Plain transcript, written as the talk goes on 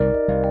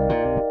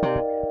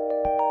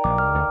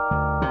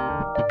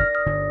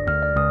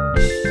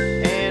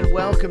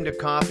Welcome to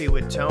Coffee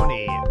with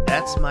Tony.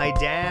 That's my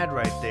dad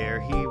right there.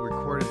 He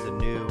recorded the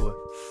new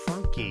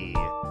funky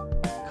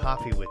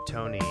Coffee with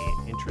Tony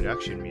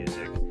introduction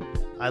music.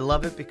 I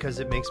love it because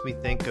it makes me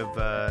think of,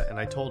 and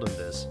I told him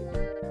this,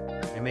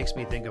 it makes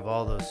me think of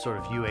all those sort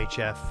of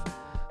UHF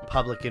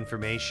public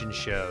information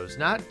shows.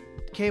 Not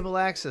cable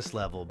access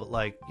level, but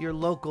like your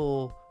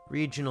local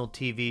regional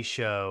TV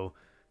show,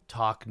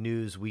 talk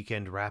news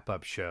weekend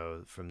wrap-up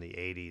show from the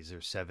 80s or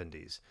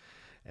 70s.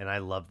 And I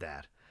love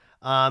that.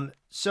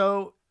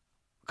 So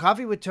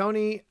Coffee with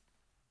Tony,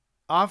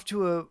 off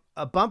to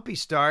a bumpy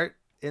start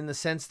in the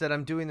sense that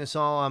I'm doing this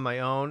all on my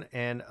own,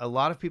 and a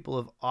lot of people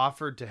have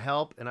offered to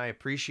help, and I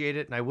appreciate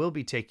it, and I will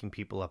be taking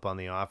people up on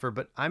the offer,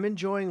 but I'm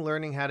enjoying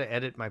learning how to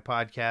edit my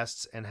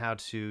podcasts and how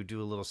to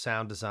do a little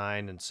sound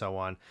design and so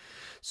on.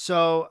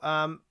 So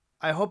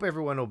I hope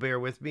everyone will bear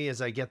with me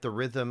as I get the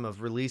rhythm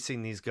of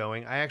releasing these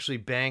going. I actually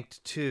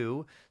banked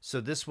 2, so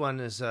this one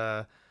is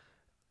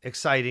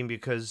exciting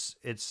because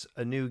it's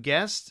a new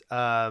guest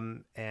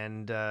and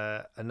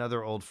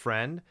another old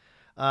friend.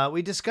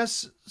 We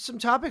discuss some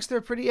topics that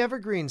are pretty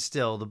evergreen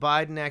still. The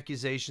Biden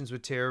accusations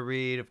with Tara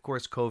Reade, of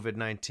course,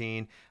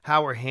 COVID-19,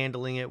 how we're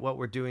handling it, what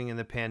we're doing in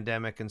the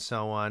pandemic, and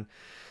so on.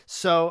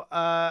 So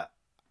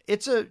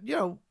it's a,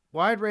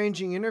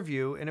 wide-ranging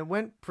interview, and it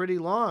went pretty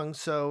long,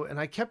 and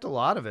I kept a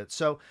lot of it.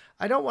 So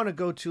I don't want to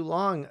go too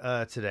long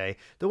today.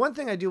 The one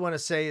thing I do want to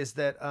say is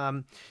that,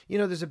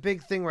 there's a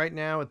big thing right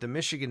now at the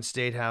Michigan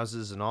state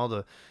houses and all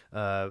the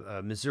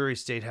Missouri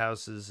state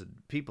houses,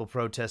 and people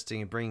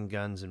protesting and bringing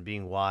guns and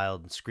being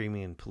wild and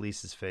screaming in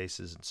police's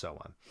faces and so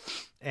on.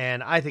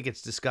 And I think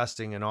it's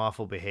disgusting and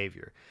awful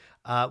behavior.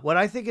 What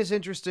I think is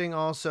interesting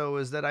also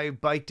is that I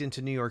biked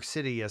into New York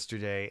City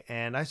yesterday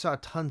and I saw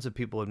tons of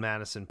people in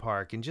Madison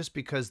Park. And just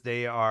because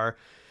they are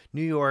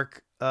New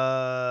York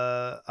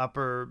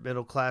upper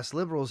middle class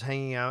liberals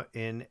hanging out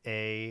in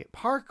a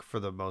park for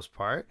the most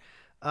part,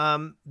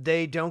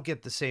 they don't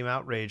get the same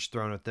outrage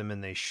thrown at them,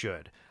 and they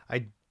should.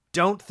 I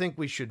don't think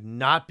we should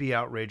not be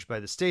outraged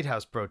by the State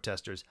House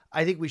protesters.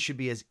 I think we should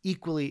be as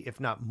equally, if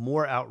not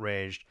more,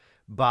 outraged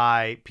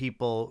by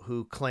people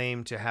who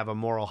claim to have a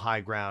moral high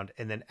ground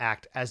and then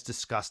act as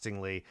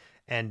disgustingly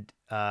and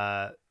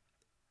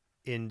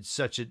having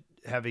such a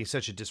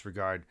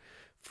disregard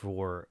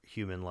for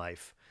human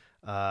life.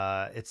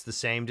 It's the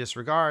same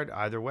disregard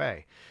either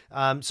way.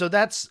 So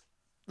that's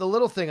the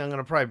little thing I'm going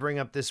to probably bring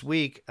up this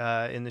week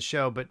in the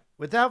show. But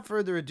without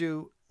further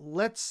ado,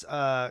 let's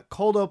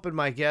cold open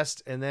my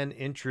guest and then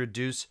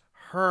introduce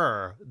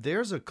her.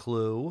 There's a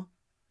clue.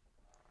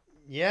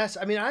 Yes.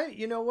 I mean,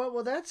 you know what?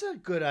 Well, that's a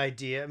good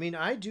idea. I mean,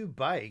 I do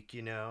bike,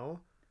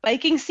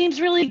 Biking seems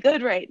really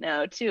good right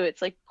now, too.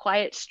 It's like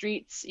quiet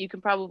streets. You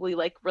can probably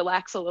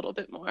relax a little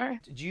bit more.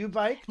 Do you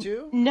bike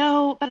too?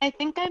 No, but I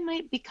think I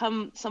might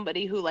become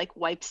somebody who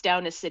wipes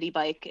down a city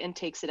bike and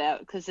takes it out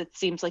because it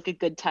seems like a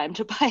good time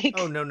to bike.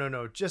 Oh,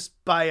 no.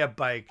 Just buy a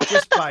bike.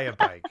 Just buy a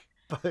bike.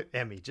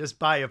 Emmy, just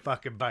buy a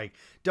fucking bike.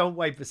 Don't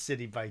wipe a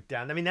city bike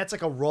down. I mean, that's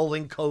like a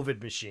rolling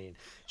COVID machine.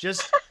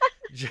 Just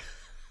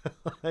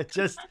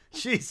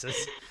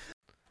Jesus.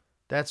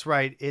 That's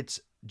right. It's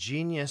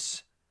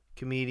genius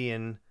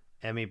comedian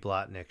Emmy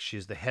Blotnick.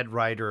 She's the head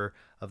writer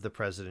of The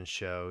President's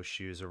Show.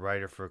 She was a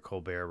writer for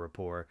Colbert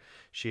Report.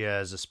 She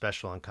has a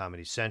special on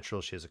Comedy Central.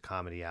 She has a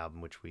comedy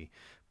album, which we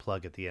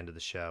plug at the end of the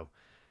show.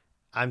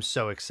 I'm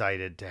so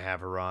excited to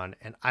have her on,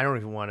 and I don't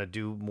even want to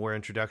do more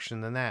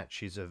introduction than that.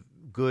 She's a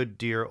good,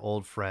 dear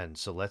old friend.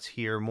 So let's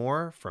hear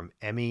more from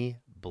Emmy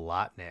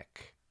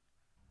Blotnick.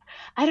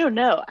 I don't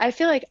know. I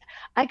feel like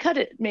I cut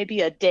it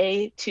maybe a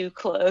day too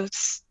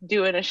close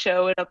doing a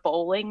show in a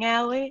bowling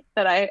alley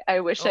that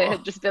I wish I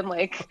had just been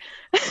like.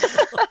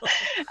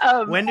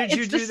 When did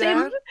you do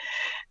that?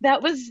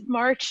 That was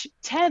March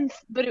 10th,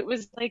 but it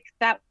was like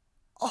that.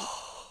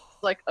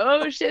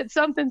 Oh shit,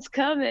 something's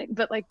coming.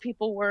 But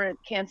people weren't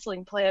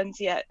canceling plans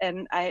yet.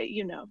 And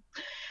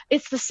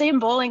it's the same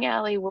bowling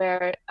alley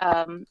where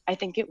I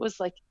think it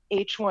was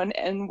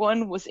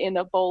H1N1 was in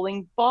a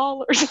bowling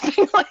ball or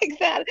something like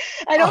that.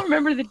 I don't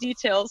remember the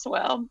details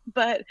well,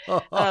 but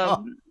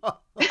comedy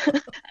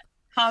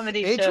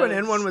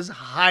H1N1 was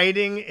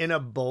hiding in a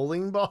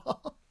bowling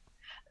ball.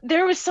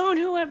 There was someone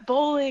who went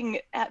bowling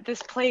at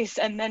this place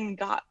and then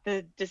got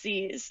the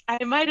disease. I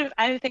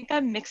think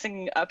I'm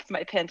mixing up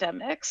my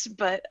pandemics,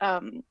 but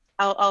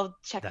I'll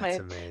check That's my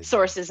amazing.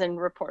 Sources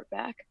and report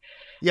back.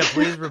 Yeah,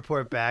 please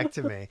report back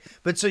to me.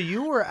 But so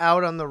you were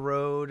out on the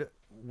road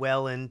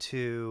well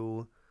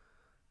into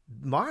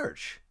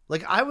March.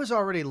 I was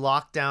already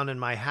locked down in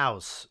my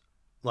house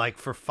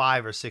for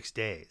 5 or 6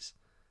 days.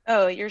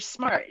 Oh, you're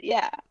smart.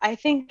 Yeah. I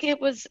think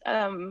it was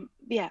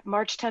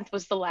March 10th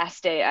was the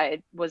last day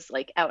I was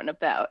out and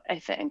about, I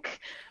think.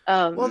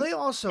 Well, they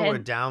also were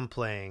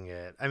downplaying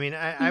it. I mean,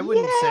 I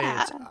wouldn't say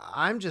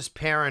I'm just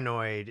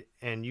paranoid,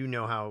 and you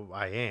know how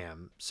I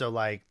am. So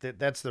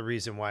that's the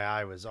reason why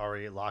I was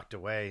already locked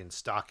away and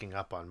stocking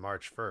up on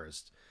March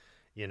 1st.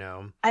 you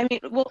know. I mean,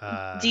 well,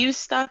 Uh, do you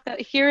stock up?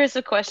 Here is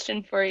a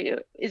question for you.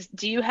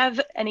 Do you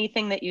have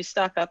anything that you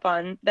stock up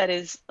on that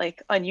is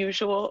like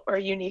unusual or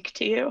unique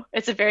to you?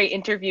 It's a very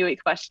interviewee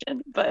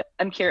question, but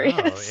I'm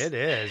oh, curious. it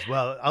is.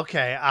 Well,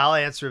 okay, I'll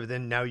answer it.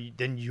 Then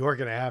then you're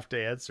gonna have to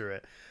answer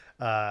it,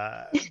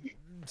 uh,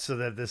 so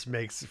that this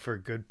makes for a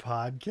good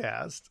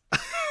podcast.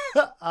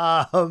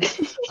 um,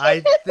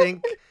 I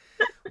think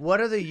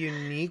what are the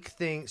unique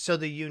things? So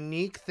the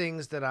unique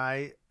things that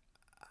I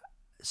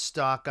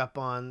stock up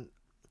on,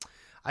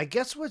 I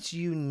guess what's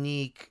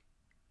unique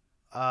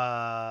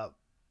uh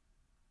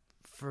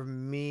for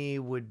me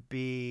would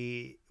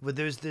be, well,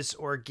 there's this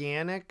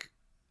organic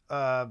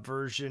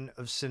version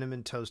of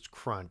cinnamon toast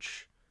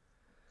crunch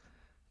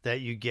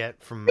that you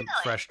get from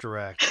Fresh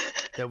Direct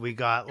that we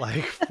got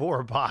like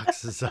 4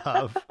 boxes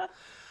of.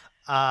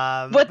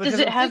 What does Because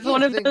it I'm have? thinking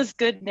One of of things. those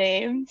good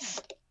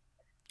names?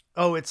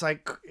 Oh, it's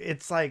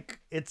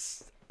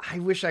I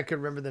wish I could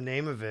remember the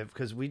name of it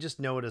because we just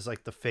know it as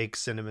like the fake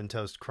cinnamon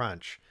toast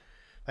crunch.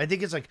 I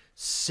think it's like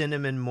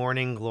cinnamon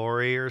morning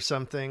glory or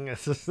something.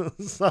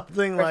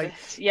 Something like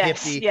Perfect.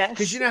 Yes, hippie.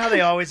 Because you yes, know how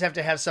they always have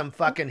to have some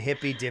fucking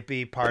hippy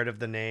dippy part of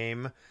the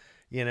name,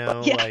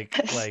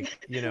 yes.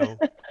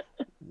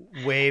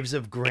 waves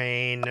of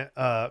grain,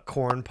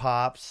 corn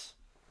pops,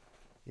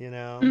 you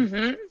know.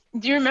 hmm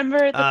Do you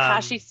remember the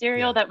Kashi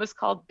cereal Yeah. that was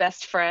called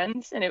Best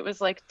Friends? And it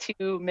was like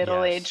two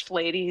Yes. middle-aged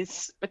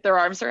ladies with their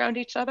arms around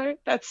each other?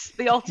 That's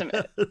the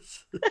ultimate.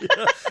 Yes.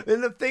 Yeah.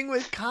 And the thing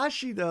with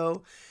kashi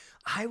though,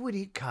 I would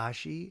eat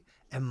kashi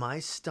and my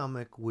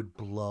stomach would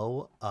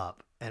blow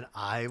up and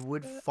I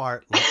would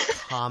fart like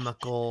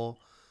comical,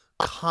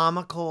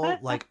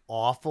 like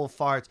awful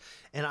farts.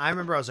 And I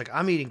remember I was like,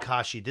 I'm eating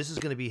kashi. This is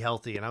going to be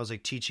healthy. And I was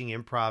like teaching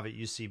improv at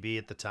UCB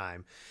at the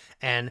time.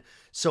 And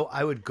so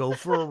I would go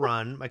for a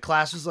run. My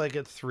class was like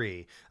at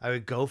 3. I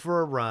would go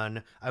for a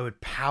run. I would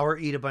power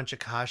eat a bunch of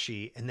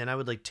kashi. And then I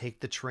would like take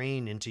the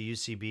train into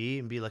UCB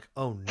and be like,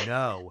 oh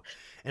no.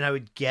 And I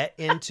would get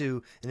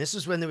into, and this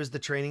was when there was the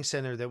training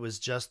center that was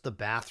just the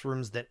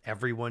bathrooms that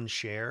everyone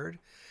shared.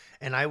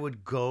 And I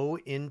would go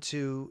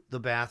into the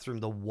bathroom,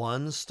 the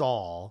one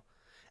stall,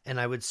 and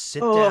I would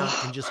sit down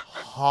and Oh, just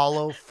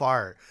hollow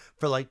fart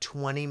for like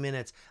 20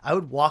 minutes. I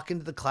would walk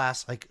into the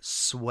class like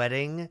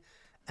sweating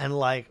and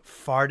like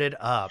farted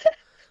up.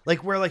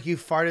 Like where like you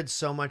farted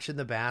so much in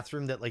the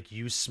bathroom that like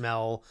you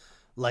smell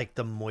like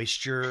the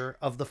moisture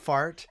of the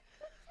fart.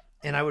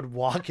 And I would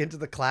walk into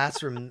the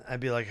classroom and I'd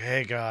be like,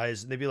 "Hey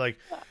guys." And they'd be like,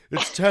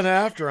 "It's 10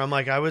 after." I'm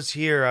like, "I was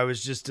here. I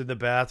was just in the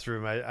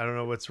bathroom. I don't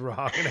know what's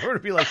wrong." And I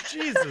would be like,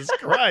 "Jesus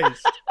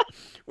Christ.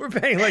 We're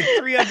paying like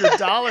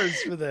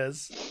 $300 for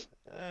this."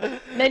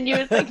 then you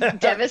would like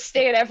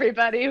devastate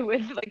everybody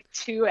with like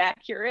too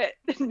accurate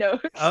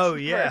notes Oh for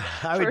yeah,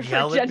 I for would for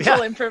yell at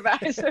gentle yeah.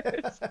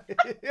 improvisers.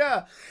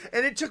 Yeah.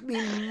 And it took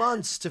me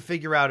months to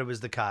figure out it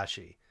was the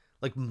kashi.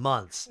 Like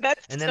months.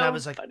 That's And then I so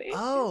was like, funny.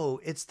 "Oh,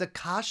 it's the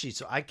kashi."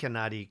 So I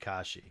cannot eat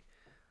kashi.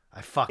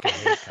 I fucking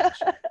hate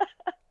kashi.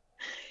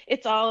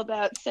 It's all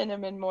about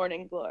cinnamon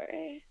morning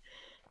glory.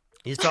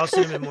 It's all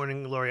cinnamon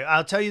morning glory.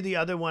 I'll tell you the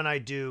other one I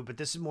do, but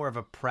this is more of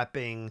a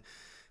preparing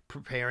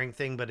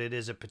thing, but it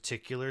is a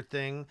particular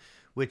thing,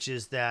 which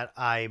is that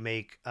I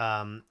make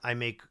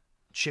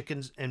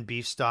chickens and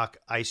beef stock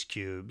ice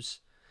cubes,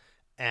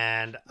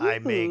 and I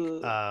make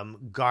Ooh,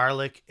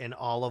 garlic and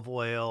olive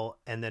oil,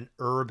 and then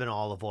herb and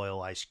olive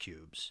oil ice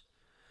cubes,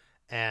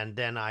 and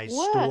then I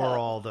store whoa.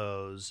 all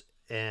those,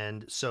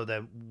 and so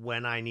that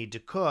when I need to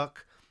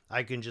cook,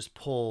 I can just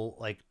pull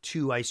like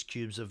 2 ice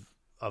cubes of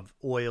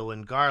oil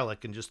and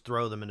garlic and just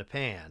throw them in a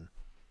pan.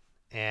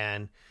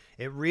 And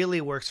it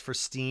really works for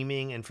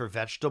steaming and for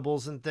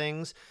vegetables and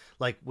things.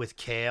 Like with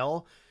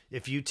kale,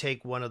 if you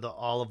take one of the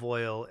olive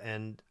oil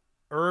and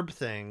herb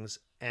things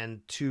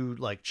and 2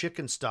 like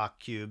chicken stock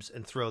cubes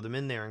and throw them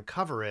in there and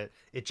cover it,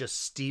 it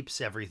just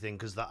steeps everything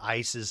because the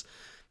ice is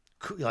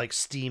like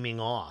steaming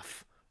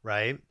off,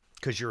 right?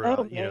 Because you're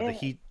Oh the man.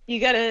 heat. You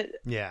gotta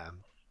Yeah.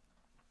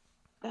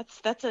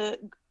 that's a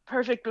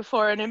perfect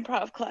before an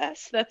improv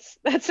class.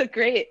 That's a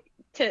great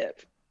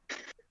tip.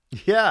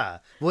 Yeah.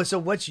 Well, so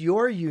what's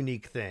your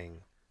unique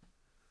thing?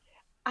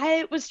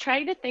 I was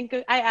trying to think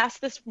of, I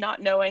asked this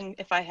not knowing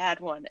if I had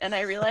one, and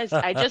I realized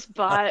I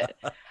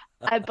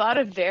bought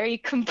a very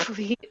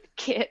complete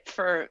kit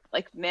for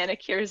like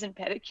manicures and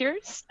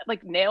pedicures,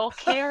 like nail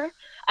care.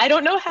 I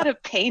don't know how to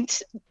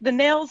paint the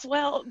nails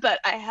well, but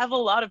I have a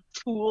lot of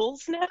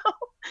tools now,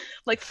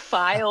 like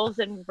files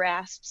and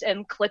rasps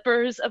and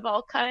clippers of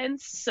all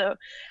kinds. So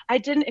I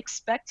didn't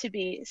expect to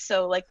be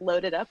so like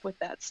loaded up with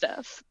that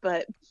stuff,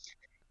 but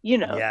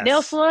nail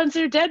Yes. salons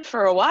are dead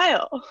for a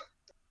while.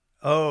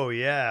 Oh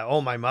yeah.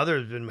 Oh, my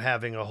mother's been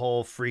having a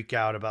whole freak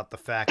out about the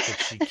fact that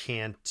she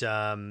can't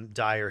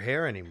dye her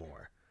hair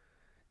anymore.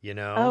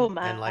 Oh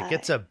And like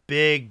it's my. a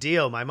big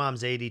deal. My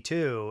mom's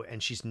 82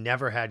 and she's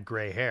never had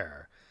gray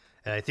hair.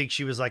 And I think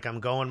she was like, I'm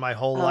going my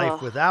whole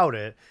life Oh, without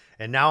it.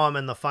 And now I'm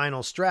in the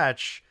final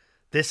stretch.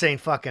 This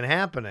ain't fucking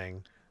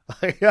happening.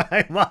 Like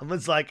my mom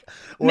was like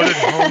ordered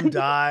home man.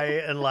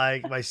 dye and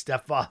like my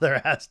stepfather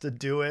has to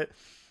do it.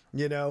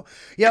 You know,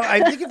 yeah,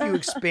 I think if you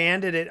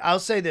expanded it, I'll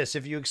say this,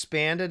 if you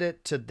expanded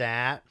it to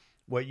that,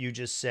 what you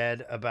just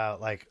said about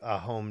like a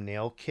home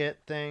nail kit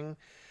thing,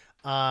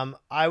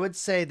 I would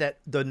say that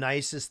the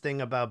nicest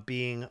thing about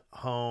being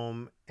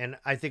home, and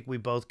I think we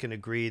both can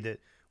agree that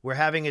we're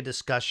having a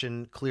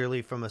discussion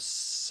clearly from a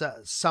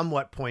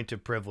somewhat point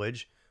of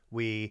privilege.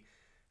 We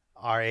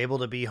are able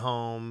to be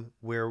home.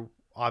 We're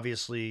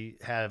obviously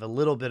have a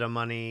little bit of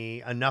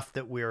money, enough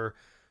that we're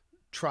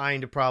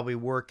trying to probably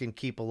work and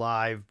keep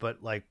alive,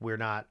 but like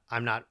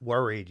I'm not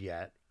worried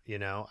yet. You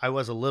know, I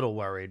was a little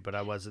worried, but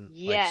I wasn't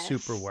like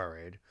super Yes.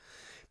 worried.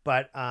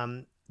 But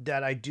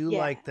that I do Yeah.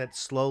 like that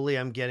slowly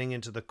I'm getting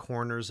into the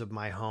corners of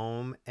my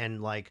home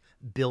and like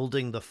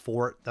building the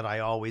fort that I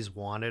always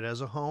wanted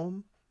as a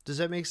home. Does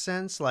that make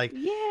sense? Like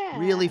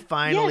really Yeah.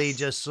 finally Yes.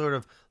 just sort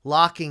of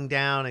locking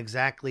down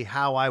exactly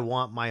how I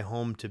want my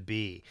home to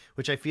be,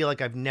 which I feel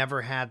like I've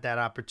never had that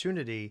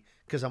opportunity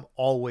because I'm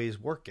always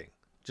working,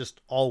 just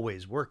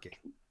always working.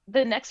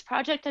 The next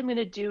project I'm going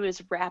to do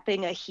is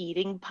wrapping a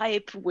heating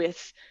pipe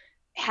with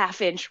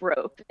half-inch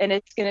rope, and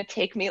it's going to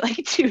take me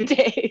like 2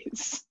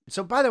 days.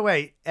 So, by the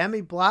way,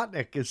 Emmy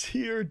Blotnick is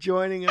here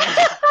joining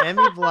us.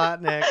 Emmy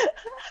Blotnick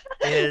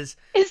is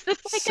Is this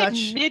like such a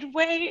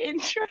midway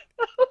intro?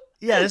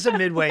 yeah. This is a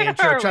midway Where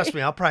intro. are Trust we?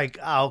 me,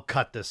 I'll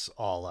cut this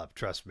all up.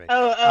 Trust me.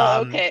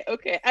 Okay,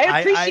 okay. I I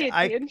appreciate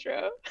the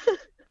intro.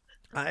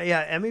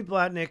 yeah, Emmy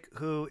Blotnick,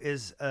 who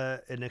is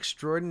an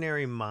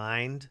extraordinary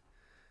mind,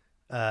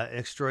 an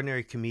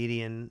extraordinary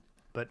comedian,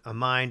 but a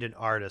mind and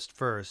artist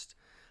first,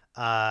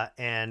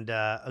 and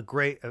a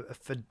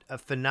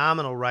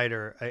phenomenal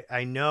writer.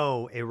 I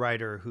know a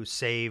writer who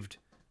saved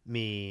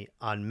me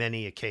on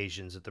many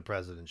occasions at the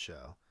President's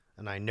Show,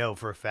 and I know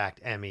for a fact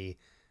Emmy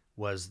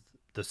was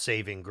the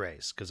saving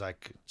grace because I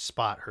could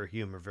spot her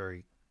humor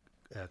very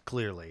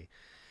clearly,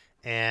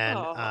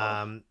 and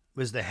Oh,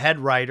 was the head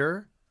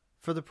writer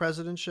for the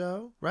President's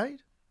Show,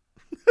 right?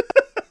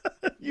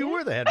 You yeah.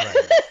 were the head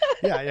writer.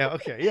 Yeah, yeah,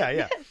 okay, yeah,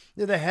 yeah.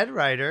 You're the head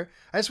writer.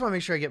 I just want to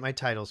make sure I get my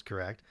titles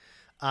correct.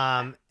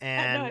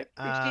 No, I And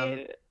appreciate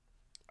it.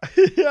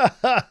 yeah,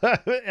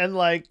 and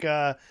like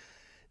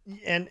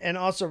and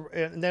also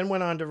and then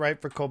went on to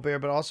write for Colbert,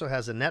 but also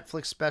has a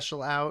Netflix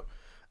special out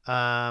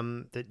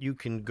that you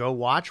can go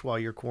watch while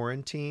you're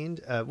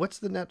quarantined. What's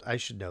the net? I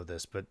should know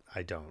this, but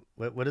I don't.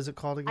 What is it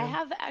called I again?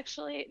 have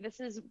actually, this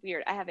is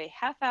weird. I have a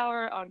half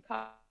hour on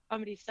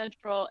Comedy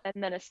Central and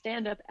then a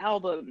stand-up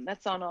album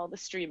that's on all the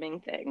streaming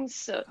things.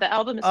 So the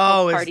album is called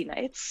Oh, is Party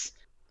Nights.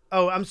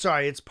 Oh, I'm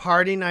sorry. It's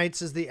Party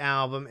Nights is the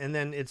album, and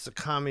then it's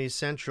Comedy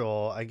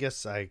Central. I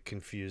guess I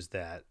confused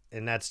that,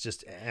 and that's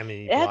just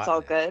Emmy That's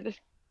all Blotnick. good.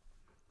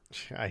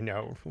 I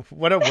know.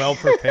 What a well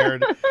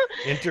prepared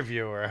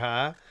interviewer,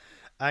 huh?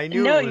 I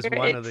knew No, it you're was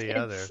one or the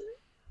other.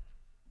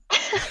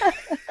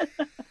 it's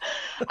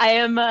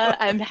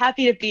I'm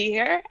happy to be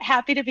here,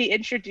 happy to be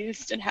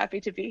introduced and happy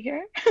to be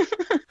here.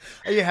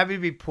 Are you happy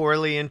to be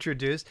poorly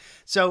introduced?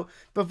 So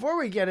before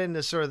we get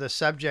into sort of the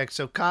subject,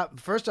 so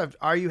first off,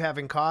 are you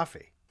having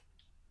coffee?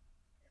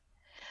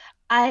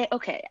 I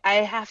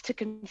have to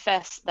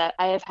confess that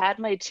I have had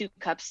my 2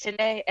 cups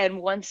today,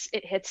 and once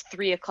it hits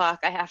 3 o'clock,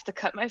 I have to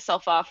cut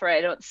myself off or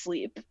I don't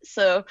sleep.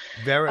 So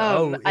Very.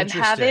 um Oh, I'm interesting.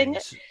 having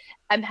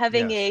I'm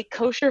having Yes. a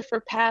kosher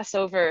for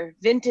Passover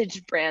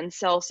vintage brand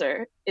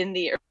seltzer in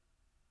the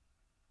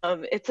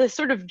it's a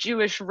sort of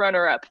Jewish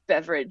runner-up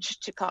beverage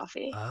to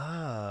coffee.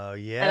 Oh,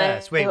 And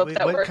yes. I Wait, hope wait,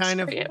 that what works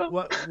kind for of you.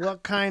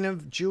 what kind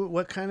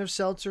of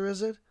seltzer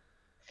is it?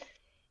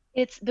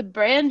 It's the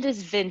brand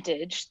is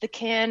vintage. The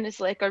can is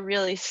like a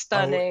really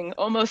Oh, stunning,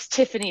 almost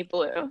Tiffany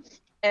blue.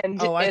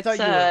 And oh, I it's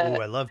thought you were. Ooh,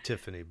 I love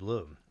Tiffany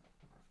Blue.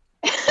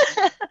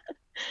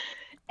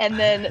 and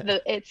then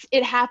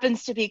it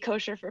happens to be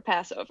kosher for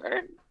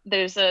Passover.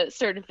 There's a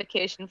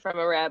certification from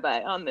a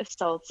rabbi on this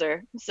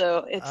seltzer.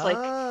 So it's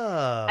like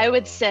I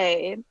would Oh.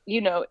 say,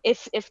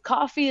 if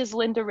coffee is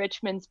Linda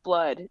Richmond's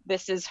blood,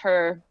 this is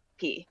her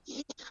pee.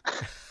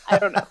 I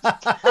don't know.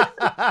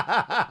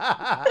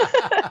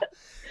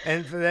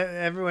 And for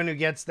everyone who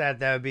gets that,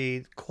 that would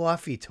be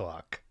Coffee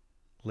Talk,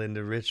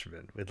 Linda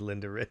Richmond with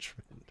Linda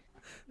Richmond.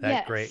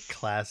 That great Yes.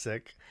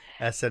 classic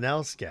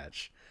SNL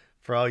sketch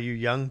for all you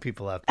young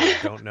people out there who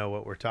don't know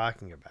what we're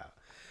talking about.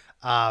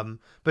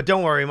 But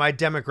don't worry, my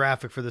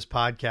demographic for this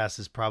podcast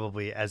is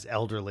probably as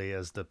elderly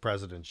as the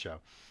President's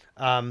Show,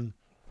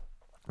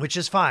 which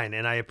is fine,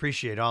 and I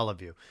appreciate all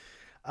of you.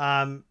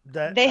 That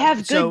They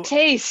have so good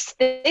taste.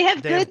 They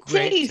have They have good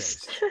great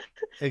taste. taste.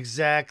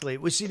 Exactly.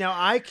 Well, see, now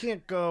I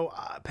can't go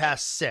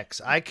past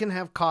 6. I can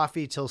have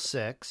coffee till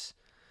 6,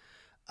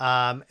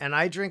 and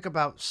I drink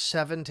about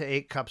 7 to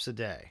 8 cups a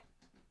day.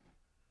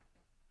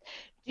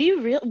 Do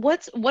you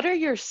what are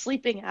your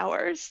sleeping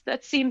hours?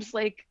 That seems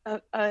like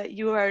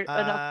you are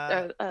Uh,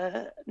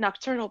 a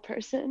nocturnal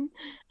person.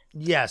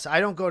 yes, I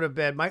don't go to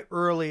bed. My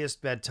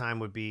earliest bedtime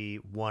would be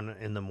 1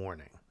 in the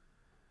morning.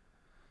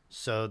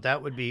 So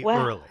that would be Wow.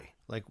 early.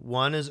 Like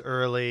 1 is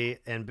early,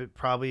 and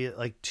probably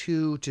like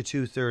 2 to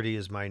 2:30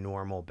 is my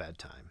normal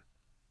bedtime.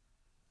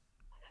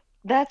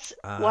 That's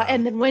why. Um,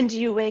 And then when do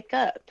you wake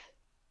up?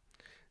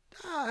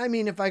 I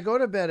mean, if I go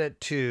to bed at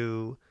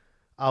 2,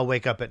 I'll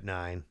wake up at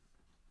 9.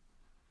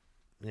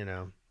 You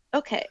know,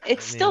 Okay,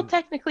 it's I still mean,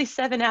 technically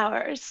 7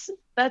 hours.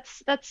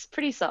 That's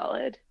pretty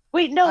solid.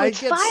 Wait, no, I it's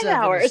get five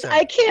 7 to hours.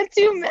 I 7. can't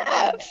do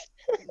math.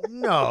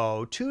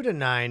 No, 2 to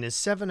 9 is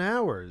 7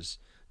 hours.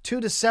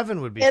 2 to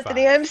 7 would be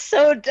Anthony, 5. I'm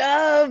so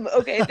dumb.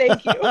 Okay,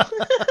 thank you.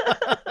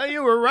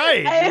 You were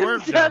right. I You am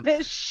weren't dumb. dumb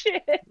as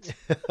shit.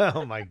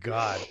 Oh my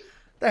God.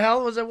 The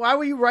hell was it? Why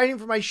were you writing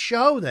for my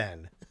show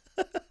then?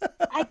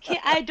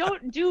 I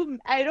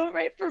don't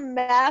write for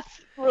math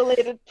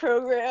related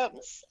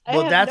programs. I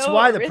Well, have that's no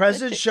why the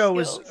President arithmetic Show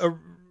was, skills.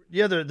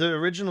 yeah, the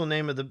original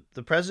name of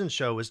the President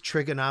Show was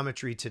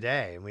Trigonometry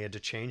Today, and we had to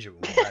change it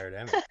when we hired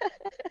Emmy.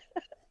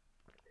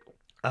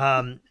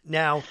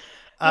 Now,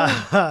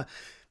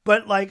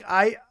 but like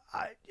I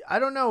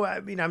don't know. I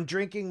mean, I'm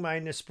drinking my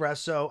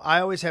Nespresso. I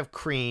always have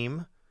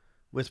cream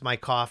with my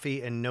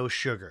coffee and no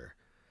sugar.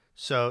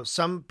 So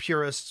some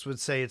purists would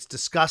say it's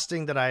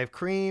disgusting that I have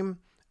cream.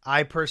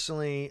 I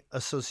personally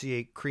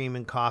associate cream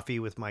and coffee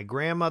with my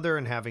grandmother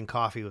and having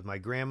coffee with my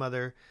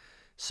grandmother.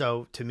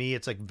 So to me,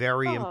 it's like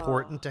very Oh,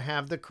 important to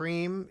have the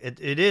cream. It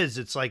is.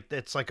 It's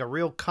like a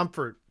real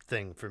comfort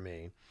thing for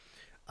me.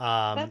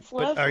 that's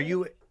But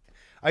lovely.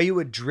 are you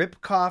a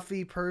drip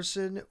coffee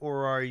person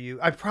or are you?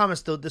 I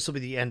promise though this will be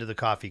the end of the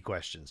coffee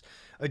questions.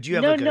 Do you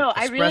have No, like a no,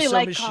 I really espresso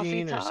like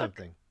coffee machine or talk.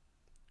 something?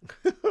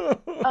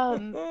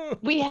 Um,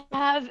 we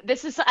have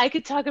this is I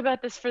could talk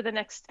about this for the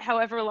next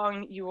however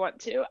long you want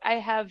to. I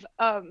have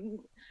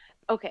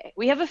okay,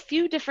 we have a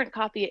few different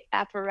copy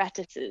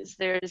apparatuses.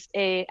 There's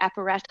a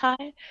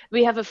apparati.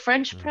 We have a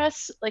French Mm,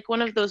 press, like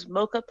one of those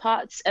mocha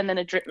pots, and then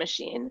a drip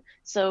machine.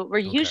 So we're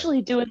okay.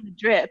 usually doing the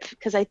drip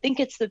because I think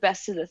it's the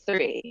best of the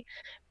three.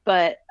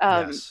 But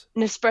Yes.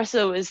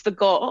 Nespresso is the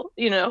goal,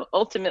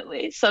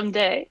 ultimately,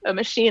 someday, a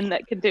machine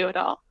that can do it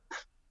all.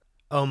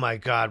 Oh my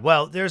God.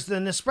 Well, there's the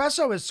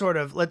Nespresso is sort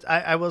of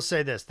I will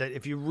say this that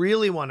if you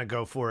really want to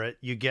go for it,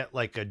 you get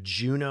like a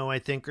Juno, I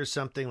think, or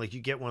something. Like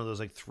you get one of those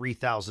like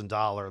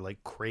 $3,000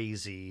 like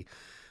crazy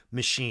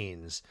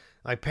machines.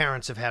 My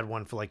parents have had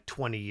one for like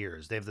 20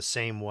 years. They have the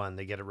same one.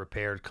 They get it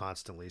repaired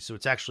constantly. So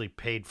it's actually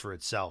paid for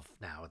itself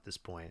now at this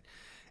point.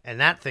 And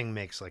that thing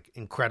makes like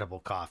incredible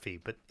coffee,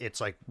 but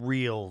it's like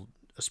real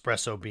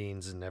espresso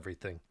beans and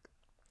everything.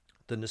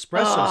 The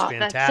Nespresso's Oh,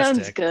 that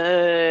sounds fantastic.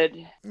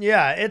 good.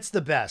 Yeah, it's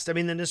the best. I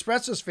mean, the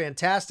Nespresso's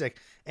fantastic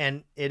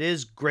and it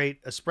is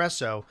great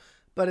espresso,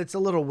 but it's a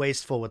little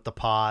wasteful with the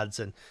pods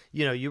and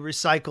you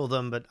recycle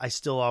them, but I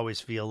still always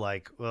feel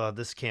like, well,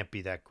 this can't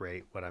be that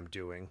great what I'm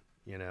doing.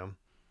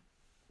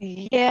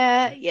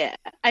 Yeah, yeah.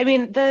 I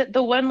mean,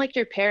 the one like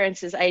your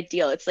parents is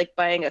ideal. It's like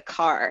buying a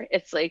car.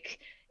 It's like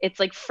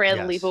Fran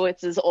Yes.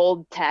 Leibowitz'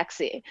 old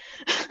taxi.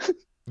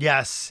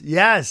 Yes.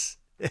 Yes.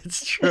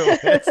 It's true.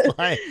 It's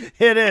like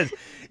it is.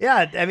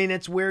 Yeah, I mean,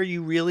 it's where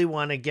you really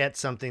want to get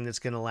something that's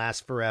going to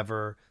last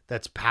forever,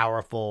 that's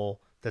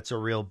powerful, that's a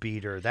real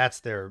beater. That's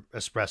their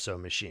espresso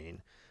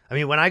machine. I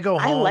mean, when I go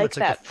I home, like it's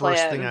like the that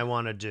first thing plan. I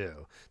want to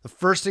do. The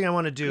first thing I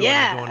want to do when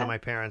I go into Yeah. my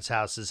parents'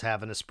 house is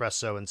have an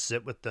espresso and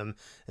sit with them,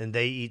 and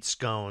they eat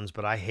scones,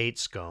 but I hate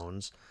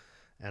scones,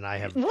 and I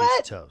have a piece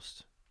of What?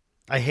 toast.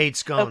 I hate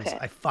scones. Okay.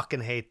 I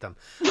fucking hate them.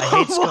 I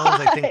hate scones.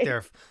 I think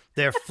Why?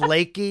 they're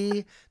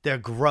flaky, they're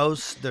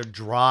gross, they're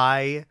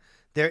dry.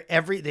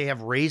 They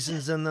have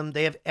raisins in them.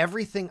 They have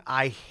everything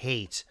I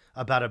hate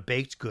about a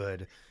baked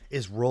good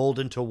is rolled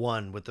into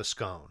one with the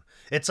scone.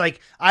 It's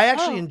like I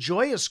actually Oh.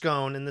 enjoy a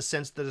scone in the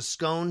sense that a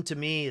scone to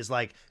me is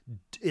like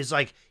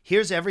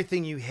here's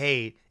everything you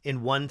hate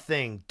in one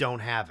thing, don't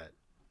have it.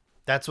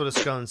 That's what a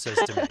scone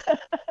says to me.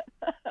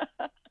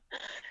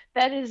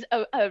 That is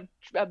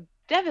a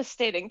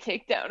devastating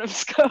takedown of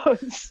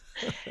scones.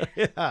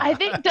 I Yeah.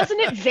 think, doesn't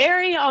it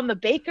vary on the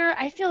baker?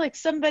 I feel like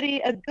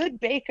a good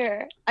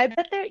baker, I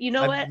bet you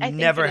know I've what I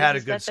think never had a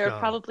is good that there are scone.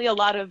 probably a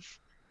lot of,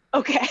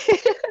 okay.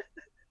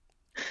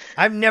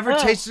 I've never Oh,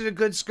 tasted a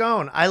good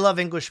scone. I love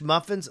English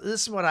muffins.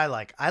 This is what I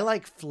like. I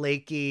like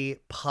flaky,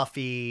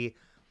 puffy.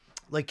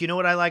 Like you know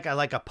what I like? I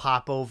like a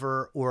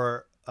popover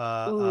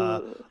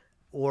ooh,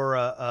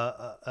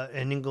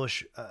 an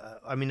English.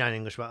 I mean not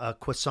English, a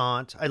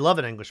croissant. I love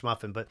an English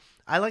muffin, but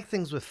I like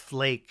things with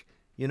flake.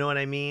 You know what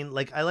I mean?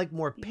 Like I like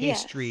more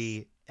yes.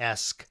 pastry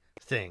esque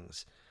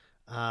things.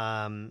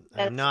 I'm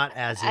That's, not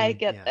as I in.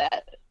 get Yeah,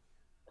 that.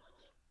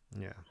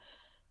 yeah.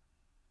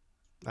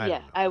 I Yeah,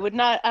 don't know. I would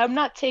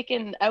not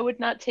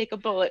take a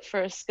bullet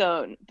for a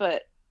scone,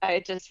 but I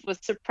just was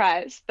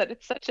surprised that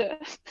it's such a,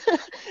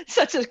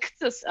 such a,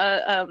 just,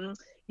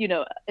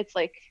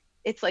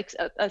 it's like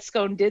a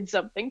scone did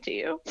something to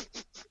you.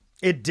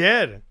 It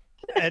did.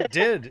 It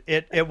did.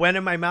 It went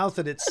in my mouth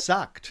and it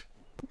sucked.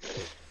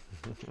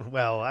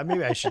 Well,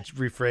 maybe I should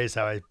rephrase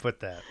how I put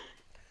that.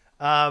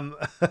 Um,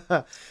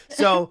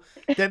 so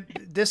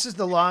this is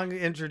the long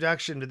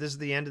introduction, but this is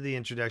the end of the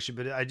introduction.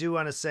 But I do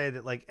want to say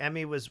that like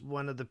Emmy was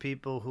one of the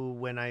people who,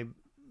 when I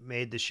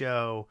made the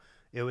show,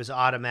 it was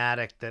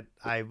automatic that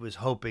I was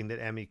hoping that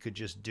Emmy could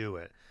just do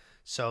it.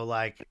 So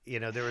like,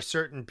 there were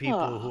certain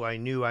people Oh, who I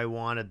knew I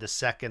wanted the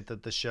second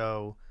that the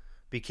show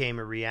became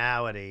a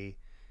reality,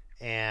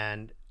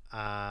 and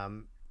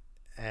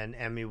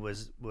Emmy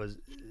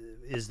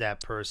is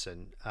that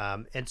person.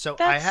 And so I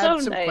That's had so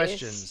some nice.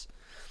 questions,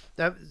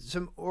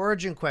 some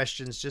origin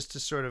questions, just to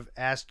sort of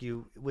ask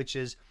you, which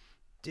is,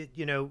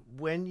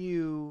 when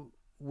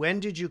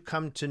did you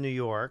come to New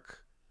York,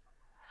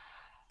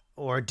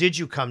 or did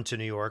you come to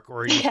New York,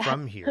 or are you Yeah.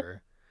 from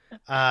here?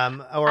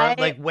 Or I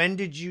like, when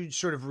did you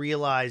sort of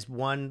realize,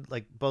 one,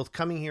 like both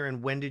coming here,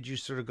 and when did you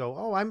sort of go,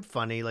 oh, I'm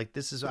funny. Like,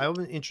 I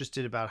was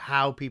interested about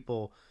how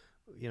people,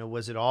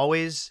 was it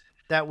always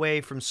that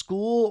way from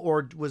school,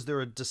 or was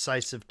there a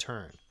decisive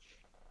turn?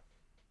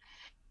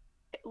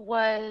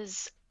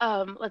 was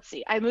let's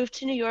see. I moved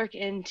to New York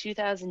in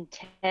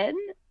 2010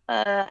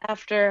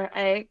 after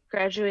I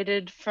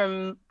graduated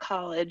from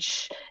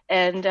college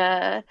and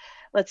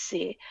let's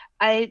see.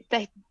 I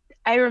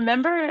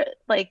remember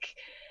like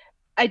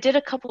I did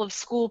a couple of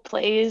school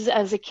plays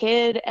as a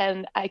kid,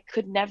 and I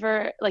could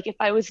never, like, if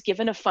I was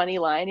given a funny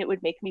line, it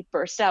would make me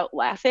burst out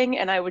laughing,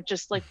 and I would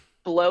just like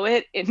blow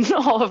it in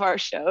all of our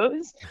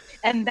shows.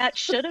 And that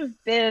should have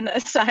been a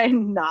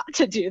sign not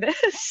to do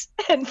this.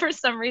 And for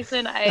some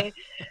reason, I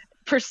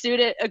pursued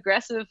it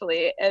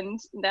aggressively, and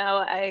now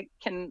I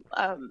can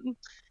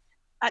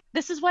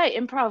this is why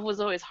improv was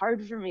always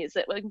hard for me, is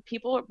that when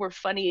people were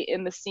funny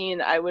in the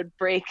scene, I would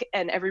break,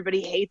 and everybody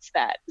hates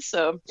that.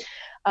 So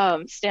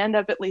stand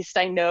up, at least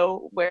I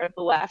know where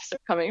the laughs are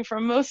coming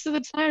from most of the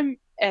time,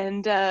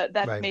 and that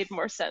Right. made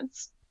more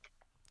sense.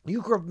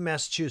 You grew up in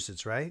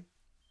Massachusetts, right?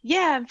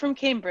 Yeah, I'm from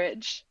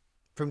Cambridge.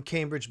 From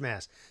Cambridge,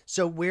 Mass.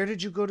 So where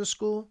did you go to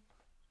school?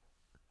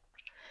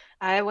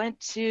 I went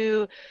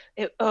to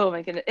oh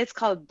my goodness, it's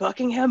called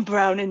Buckingham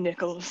Brown and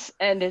Nichols,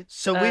 and it's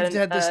So we've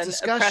had this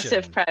an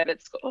oppressive discussion.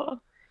 private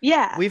school.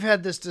 Yeah. We've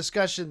had this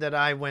discussion that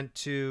I went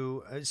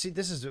to. See,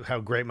 this is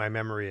how great my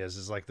memory is.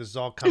 Is like, this is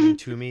all coming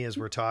to me as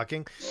we're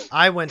talking.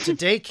 I went to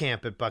day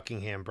camp at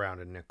Buckingham Brown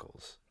and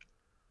Nichols.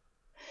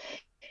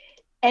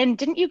 And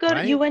didn't you go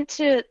to, you Right? went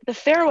to the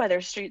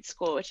Fairweather Street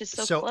School, which is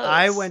so So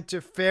I close. went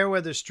to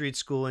Fairweather Street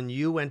School, and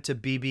you went to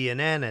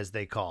BB&N, as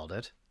they called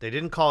it. They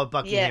didn't call it Yes.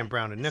 Buckingham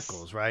Brown and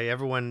Nichols, right?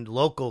 Everyone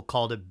local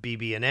called it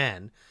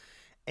BB&N.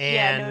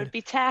 Yeah, no, And it'd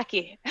be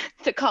tacky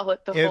to call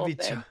it the it'd whole be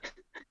thing.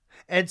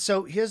 and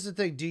so here's the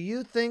thing. Do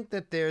you think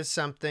that there's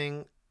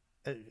something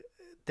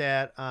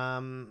that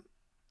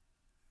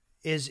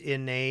is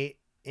innate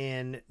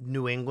in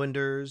New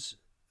Englanders?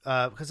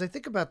 Because I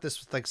think about this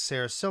with like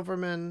Sarah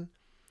Silverman,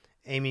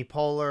 Amy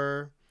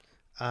Poehler,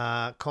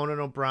 Conan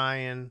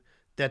O'Brien,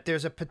 that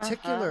there's a Uh-huh.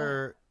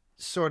 particular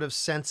sort of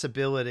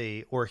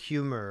sensibility or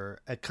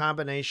humor, a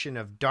combination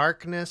of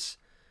darkness.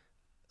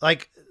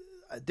 Like,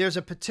 there's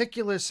a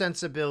particular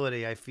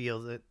sensibility, I feel,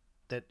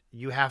 that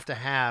you have to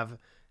have,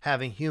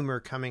 having humor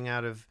coming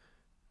out of,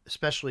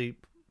 especially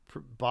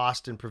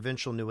Boston,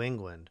 provincial New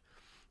England,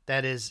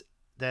 that is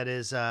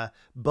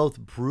both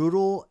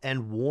brutal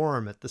and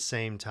warm at the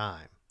same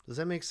time. Does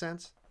that make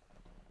sense?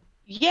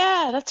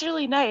 Yeah, that's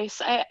really nice.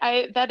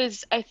 That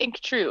is, I think,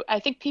 true. I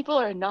think people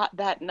are not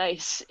that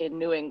nice in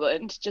New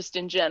England, just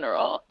in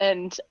general.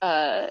 And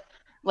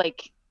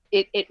like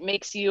it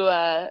makes you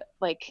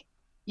like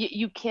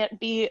you can't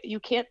be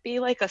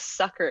like a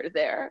sucker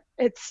there.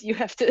 It's you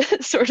have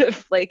to sort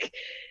of like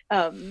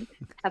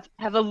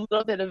have a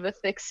little bit of a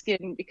thick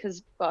skin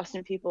because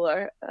Boston people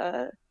are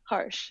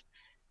harsh,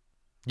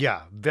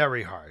 Yeah,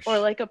 very or harsh.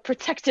 like a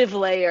protective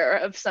layer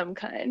of some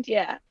kind.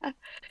 Yeah.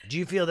 Do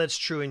you feel that's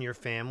true in your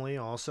family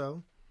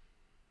also?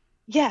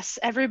 Yes,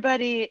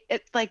 everybody,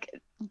 it like,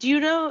 do you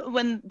know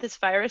when this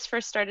virus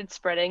first started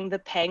spreading, the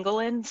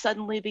pangolin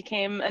suddenly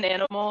became an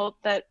animal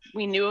that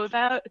we knew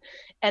about,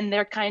 and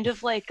they're kind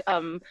of like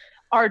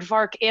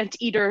aardvark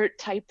anteater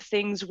type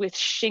things with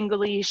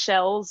shingly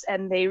shells,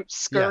 and they Yes.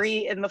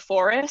 scurry in the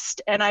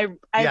forest, and I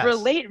Yes.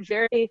 relate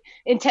very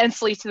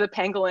intensely to the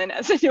pangolin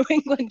as a New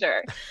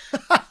Englander.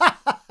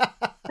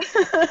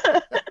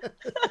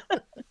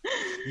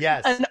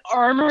 Yes. An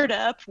armored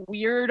up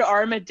weird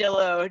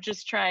armadillo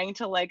just trying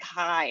to like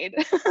hide.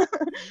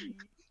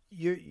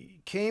 Your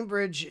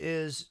Cambridge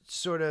is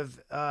sort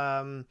of,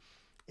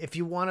 if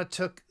you want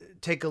to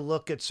take a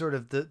look at sort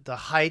of the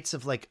heights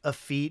of like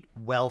effete,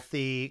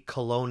 wealthy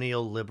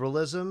colonial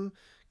liberalism,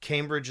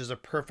 Cambridge is a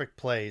perfect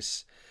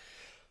place,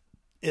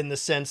 in the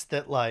sense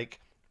that, like,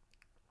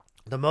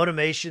 the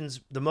motivations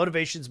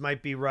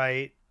might be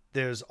right.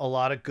 There's a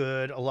lot of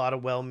good, a lot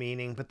of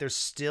well-meaning, but there's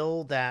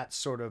still that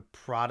sort of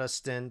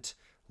Protestant,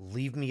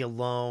 leave me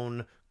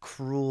alone,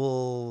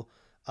 cruel,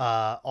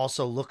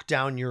 also look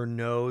down your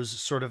nose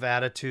sort of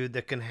attitude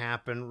that can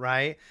happen,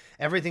 right?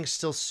 Everything's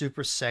still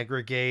super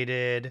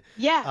segregated.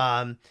 Yeah.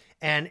 Um,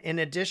 and in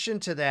addition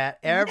to that,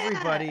 Yeah.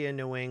 everybody in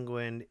New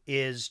England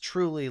is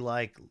truly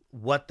like,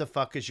 what the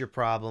fuck is your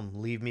problem?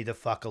 Leave me the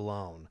fuck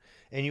alone.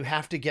 And you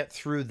have to get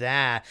through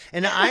that.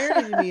 And the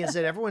irony to me is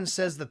that everyone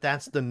says that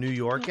that's the New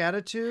York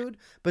attitude,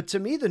 but to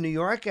me, the New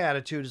York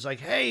attitude is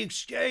like, hey,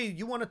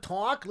 you want to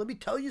talk? Let me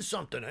tell you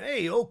something.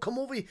 Hey, oh, come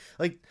over here.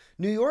 Like,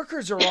 New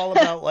Yorkers are all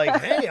about like,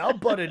 hey, I'll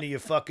butt into your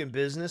fucking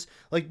business.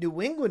 Like,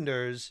 New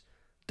Englanders,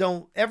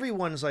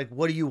 everyone's like,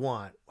 what do you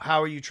want?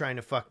 How are you trying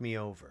to fuck me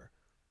over?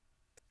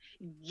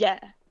 Yeah.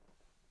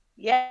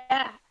 Yeah.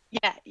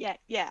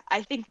 Yeah.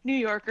 I think New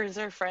Yorkers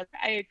are friendly.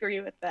 I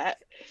agree with that.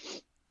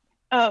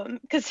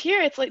 Because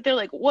here it's like they're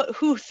like,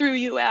 who threw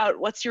you out?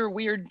 What's your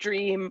weird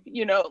dream?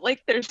 You know,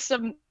 like there's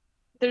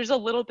a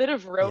little bit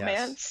of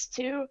romance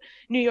to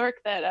New York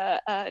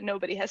that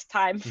nobody has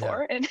time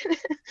for. No. And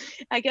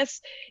I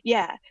guess,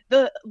 yeah,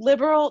 the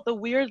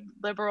weird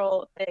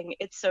liberal thing,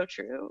 it's so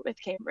true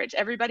with Cambridge.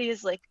 Everybody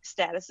is like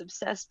status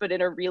obsessed, but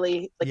in a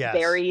really like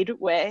varied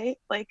way.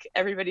 Like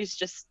everybody's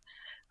just,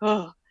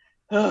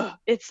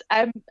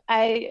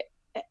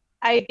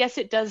 I guess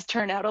it does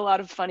turn out a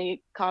lot of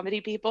funny comedy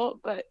people,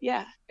 but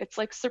yeah, it's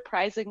like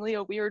surprisingly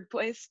a weird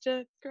place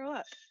to grow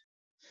up.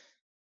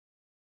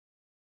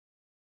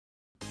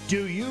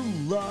 Do you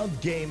love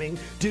gaming?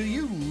 Do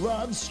you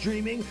love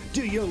streaming?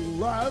 Do you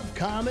love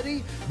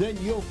comedy? Then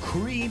you'll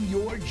cream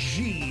your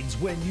jeans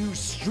when you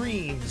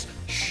streams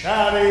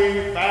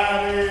Shatty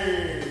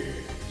Fatty.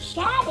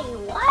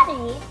 Shatty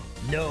Waddy?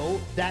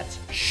 No, that's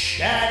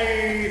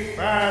Shatty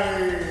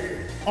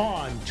Fatty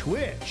on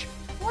Twitch.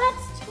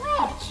 What's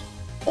Twitch?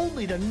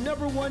 Only the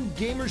 #1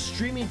 gamer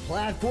streaming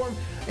platform,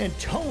 and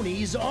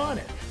Tony's on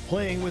it,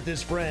 playing with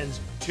his friends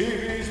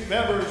TV's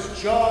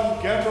members John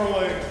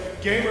Gemberling,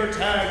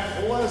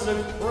 Gamertag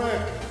Pleasant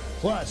Prick,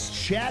 plus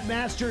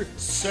Chatmaster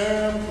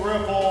Sam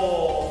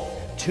Gripple.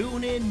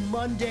 Tune in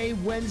Monday,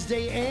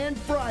 Wednesday, and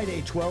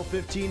Friday,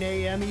 12:15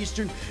 a.m.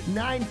 Eastern,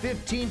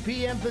 9:15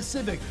 p.m.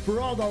 Pacific, for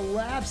all the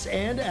laughs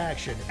and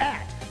action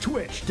at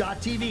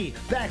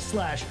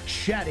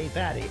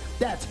twitch.tv/ShattyFatty.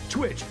 That's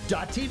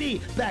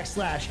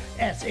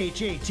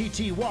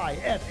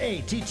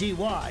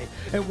twitch.tv/ShattyFatty.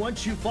 And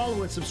once you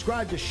follow and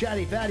subscribe to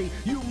Shatty Fatty,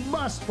 you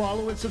must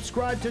follow and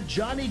subscribe to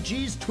Johnny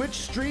G's Twitch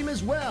stream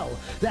as well.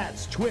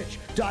 That's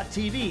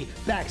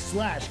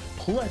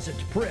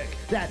twitch.tv/Pleasant Prick.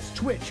 That's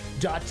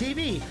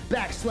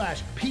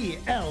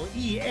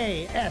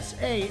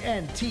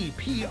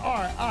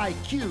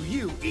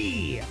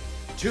twitch.tv/PLEASANTPRIQUE.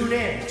 Tune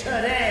in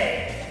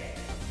today.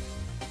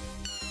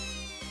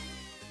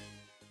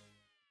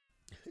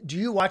 Do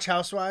you watch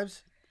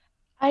Housewives?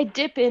 I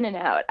dip in and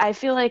out. I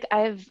feel like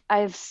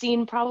I've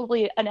seen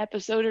probably an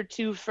episode or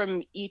two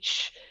from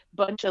each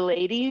bunch of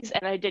ladies,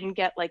 and I didn't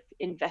get like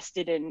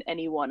invested in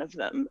any one of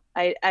them.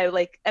 I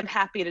like am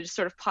happy to just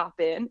sort of pop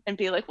in and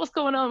be like, what's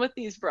going on with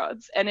these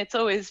broads? And it's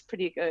always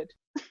pretty good.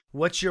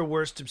 What's your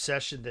worst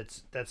obsession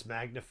that's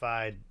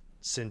magnified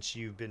since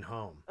you've been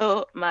home?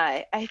 Oh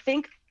my. I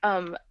think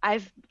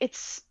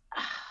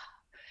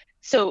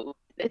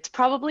it's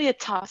probably a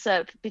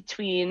toss-up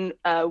between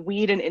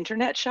weed and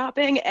internet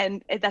shopping,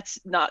 and that's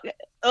not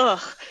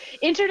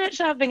internet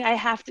shopping. I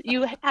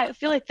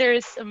feel like there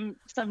is some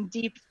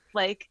deep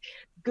like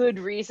good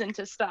reason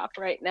to stop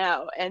right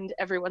now, and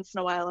every once in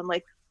a while I'm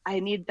like, I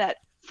need that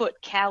foot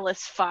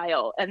callus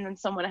file, and then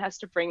someone has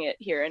to bring it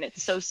here, and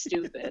it's so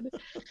stupid.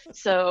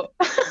 So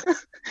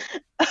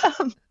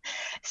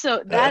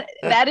so that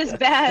is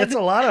bad. That's a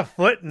lot of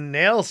foot and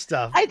nail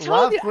stuff. I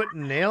told you, foot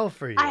and nail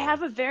for you. I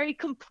have a very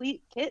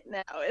complete kit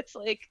now. It's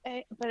like,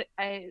 but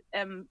I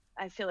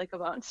feel like a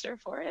monster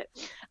for it.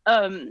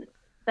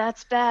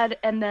 That's bad.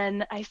 And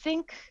then I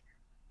think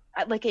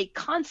like a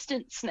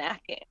constant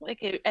snacking,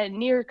 like a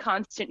near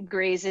constant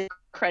grazing,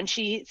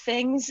 crunchy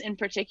things in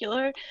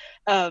particular,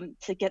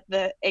 to get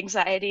the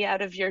anxiety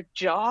out of your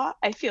jaw.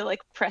 I feel like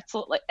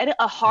pretzel, like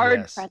a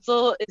hard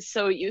pretzel is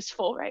so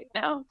useful right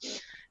now.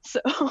 So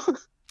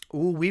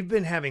ooh, we've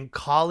been having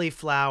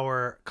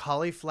cauliflower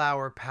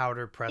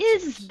powder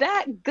pretzels. Is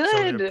that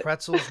good? So the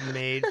pretzels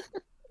made,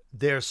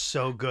 they're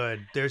so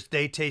good.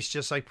 They taste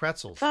just like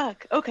pretzels.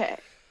 Fuck, okay.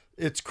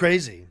 It's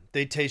crazy.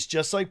 They taste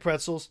just like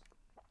pretzels.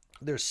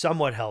 They're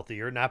somewhat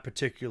healthier, not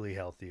particularly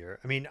healthier.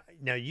 I mean,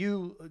 now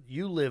you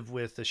live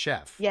with a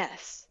chef.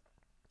 Yes.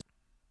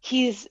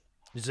 Is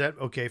that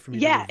okay for me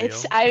to reveal?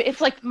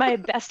 It's like my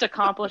best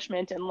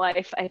accomplishment in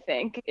life, I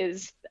think,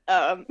 is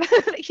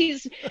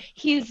he's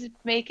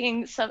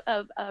making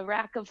a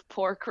rack of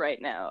pork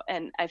right now,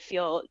 and I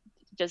feel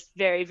just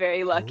very,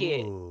 very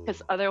lucky,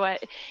 because otherwise,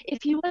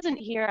 if he wasn't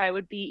here, I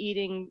would be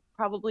eating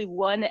probably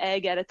one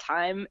egg at a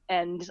time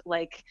and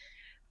like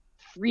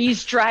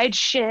freeze-dried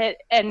shit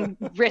and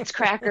Ritz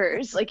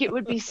crackers. Like, it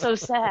would be so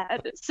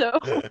sad. So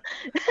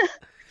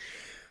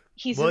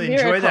he's a miracle.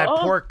 Enjoy that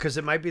pork, because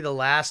it might be the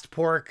last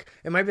pork.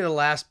 It might be the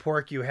last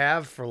pork you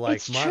have for like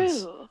it's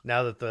months. True.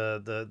 Now that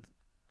the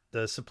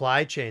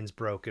supply chain's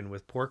broken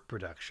with pork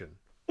production.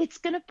 It's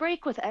gonna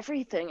break with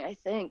everything, I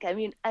think. I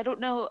mean, I don't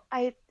know.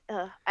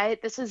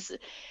 This is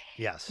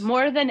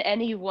more than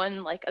any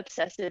one like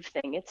obsessive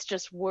thing. It's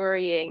just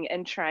worrying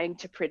and trying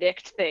to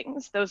predict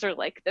things. Those are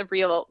like the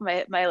real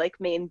my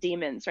like main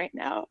demons right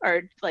now,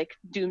 are like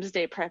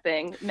doomsday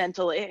prepping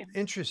mentally.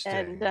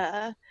 Interesting.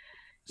 And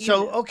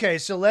so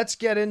let's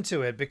get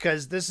into it,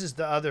 because this is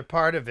the other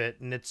part of it,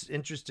 and it's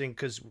interesting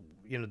because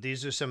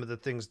these are some of the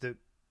things that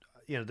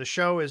the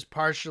show is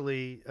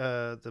partially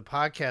the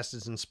podcast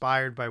is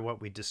inspired by what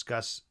we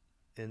discuss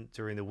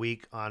during the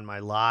week on my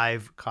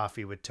live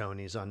Coffee with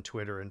Tony's on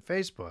Twitter and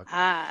Facebook,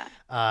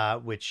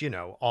 which,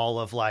 all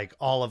of like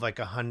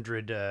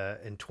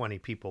 120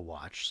 people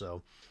watch.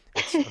 So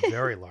it's a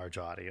very large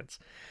audience.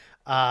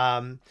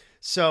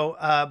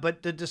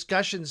 But the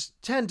discussions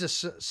tend to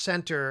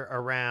center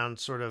around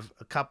sort of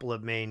a couple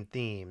of main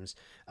themes.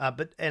 I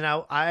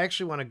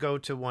actually want to go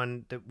to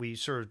one that we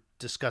sort of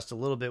discussed a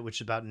little bit, which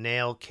is about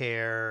nail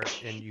care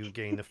and you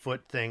getting the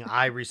foot thing.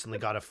 I recently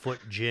got a foot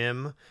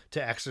gym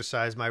to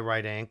exercise my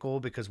right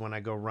ankle because when I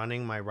go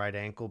running, my right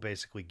ankle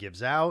basically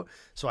gives out.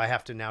 So I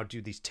have to now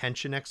do these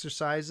tension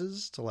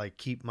exercises to like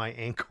keep my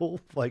ankle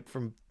like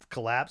from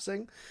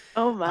collapsing.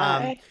 Oh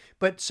my.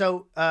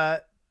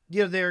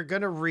 They're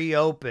going to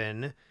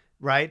reopen,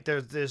 right?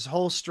 There's this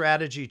whole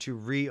strategy to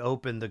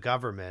reopen the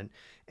government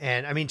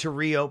and to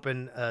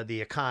reopen the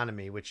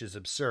economy, which is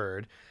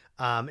absurd.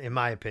 In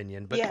my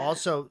opinion, but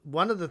also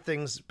one of the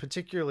things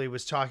particularly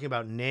was talking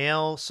about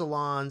nail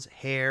salons,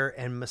 hair,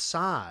 and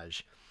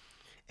massage.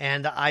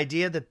 And the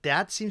idea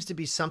that seems to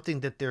be something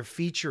that they're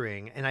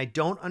featuring. And I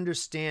don't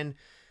understand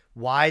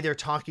why they're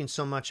talking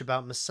so much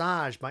about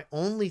massage. My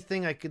only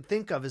thing I could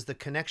think of is the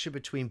connection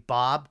between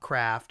Bob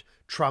Kraft,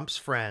 Trump's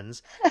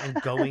friends,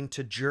 and going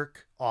to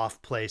jerk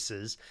off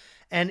places.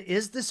 And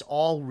is this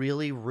all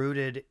really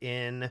rooted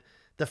in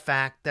the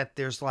fact that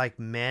there's like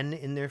men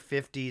in their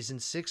 50s and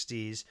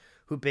 60s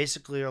who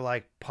basically are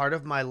like, part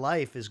of my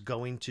life is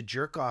going to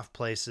jerk off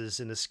places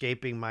and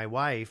escaping my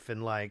wife.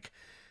 And like,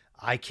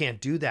 I can't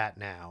do that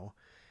now.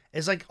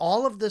 It's like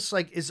all of this,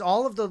 like, is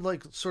all of the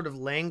like sort of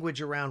language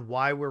around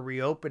why we're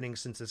reopening,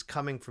 since it's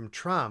coming from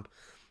Trump,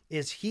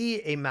 is he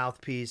a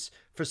mouthpiece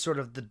for sort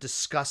of the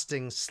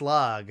disgusting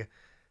slug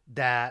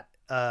that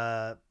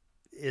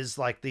is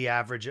like the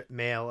average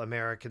male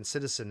American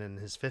citizen in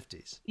his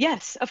 50s?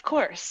 Yes, of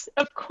course.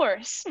 Of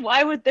course.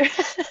 Why would there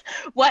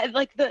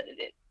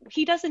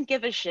he doesn't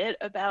give a shit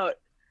about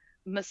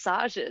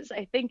massages.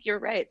 I think you're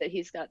right that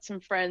he's got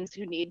some friends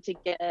who need to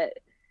get,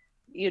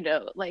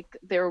 like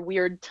their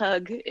weird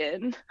tug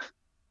in.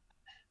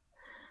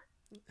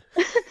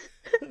 Here's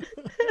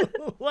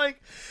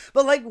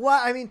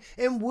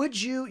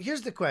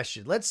the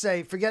question. Let's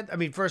say,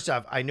 first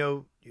off, I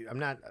know I'm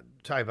not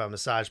talking about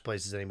massage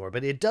places anymore,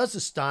 but it does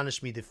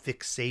astonish me the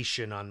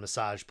fixation on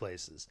massage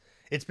places.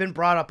 It's been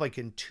brought up like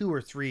in 2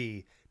 or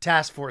 3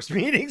 task force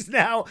meetings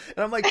now.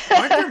 And I'm like,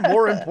 aren't there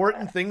more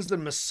important things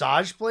than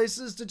massage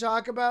places to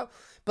talk about?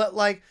 But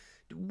like,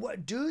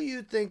 what do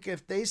you think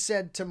if they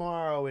said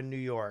tomorrow in New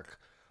York,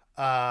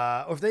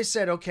 or if they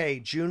said, okay,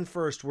 June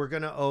 1st, we're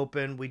going to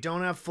open, we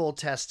don't have full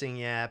testing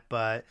yet,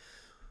 but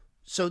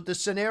so the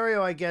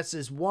scenario, I guess,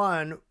 is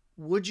one,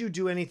 would you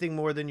do anything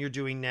more than you're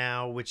doing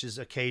now, which is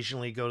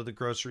occasionally go to the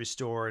grocery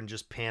store and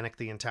just panic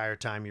the entire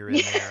time you're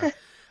in there?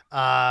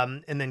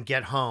 And then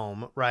get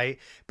home, right?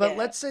 But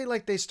let's say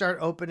like they start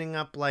opening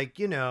up, like,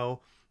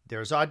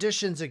 there's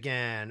auditions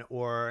again,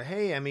 or,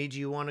 hey, Emmy, do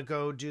you want to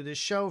go do this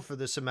show for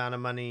this amount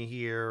of money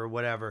here or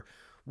whatever?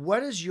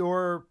 What is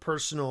your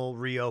personal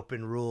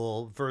reopen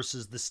rule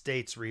versus the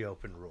state's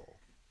reopen rule?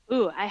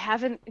 Ooh, I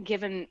haven't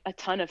given a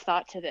ton of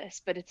thought to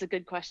this, but it's a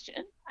good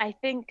question. I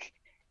think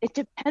it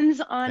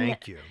depends on.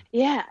 Thank you.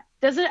 Yeah.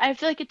 I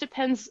feel like it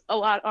depends a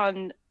lot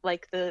on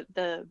like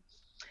the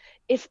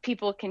if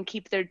people can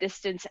keep their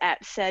distance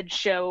at said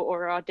show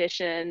or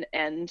audition.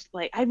 And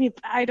like, I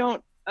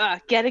don't,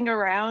 getting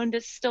around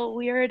is still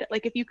weird.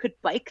 Like if you could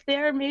bike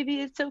there,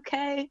 maybe it's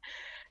okay.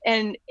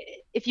 And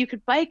if you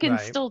could bike and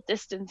still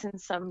distance in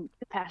some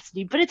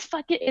capacity, but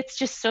it's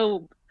just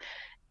so,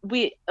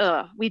 we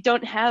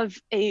don't have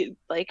a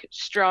like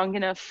strong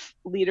enough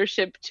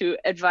leadership to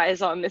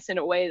advise on this in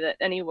a way that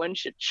anyone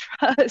should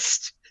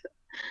trust.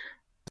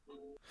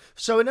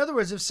 So in other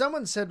words, if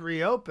someone said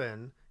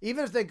reopen,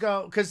 even if they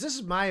go, because this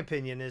is my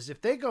opinion, is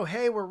if they go,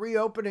 hey, we're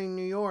reopening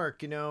New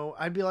York,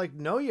 I'd be like,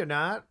 no, you're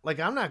not. Like,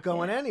 I'm not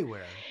going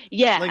anywhere.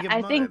 Yeah, like if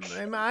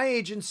my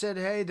agent said,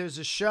 hey, there's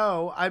a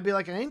show, I'd be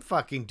like, I ain't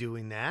fucking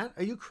doing that.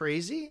 Are you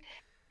crazy?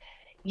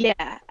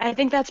 Yeah, I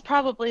think that's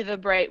probably the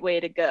right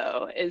way to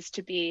go, is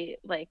to be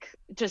like,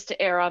 just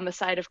to err on the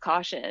side of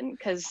caution,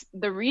 because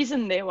the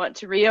reason they want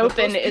to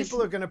reopen is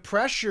people are going to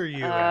pressure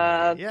you.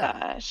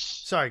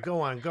 Gosh. Sorry,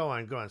 go on.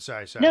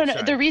 Sorry. No,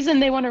 the reason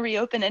they want to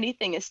reopen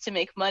anything is to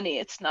make money.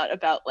 It's not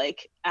about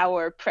like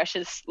our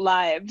precious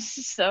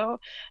lives. So,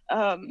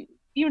 it's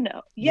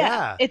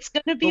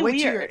going to be wait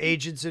weird. Till your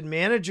agents and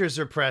managers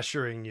are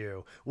pressuring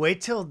you. Wait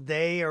till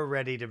they are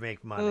ready to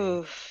make money.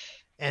 Oof.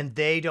 And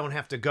they don't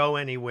have to go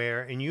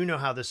anywhere. And you know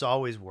how this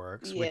always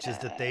works, which is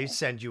that they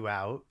send you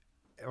out,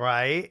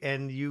 right?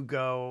 And you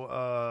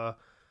go,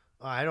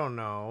 I don't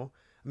know.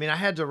 I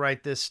had to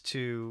write this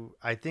to,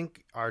 I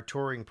think our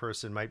touring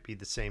person might be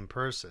the same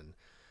person.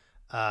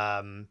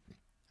 I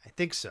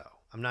think so.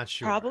 I'm not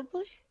sure.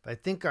 Probably. But I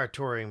think our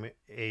touring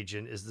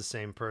agent is the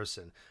same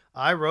person.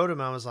 I wrote him,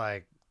 I was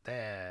like,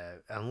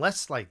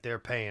 unless like they're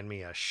paying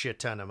me a shit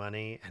ton of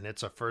money and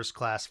it's a first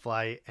class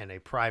flight and a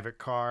private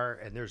car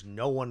and there's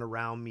no one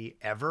around me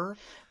ever,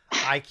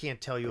 I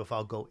can't tell you if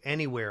I'll go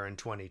anywhere in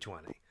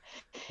 2020.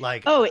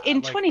 Like, Oh,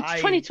 in like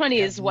 2020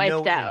 had is wiped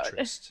no out.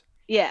 interest.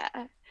 Yeah.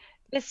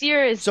 This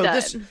year is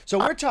done. So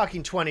we're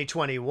talking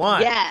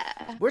 2021.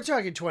 Yeah. We're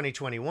talking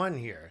 2021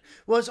 here.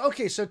 Well, it's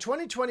okay. So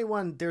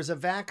 2021, there's a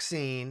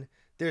vaccine,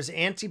 there's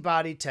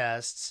antibody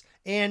tests,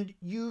 and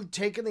you've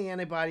taken the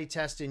antibody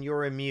test and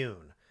you're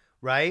immune,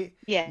 right?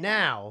 Yeah.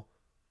 Now,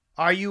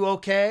 are you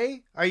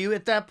okay? Are you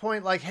at that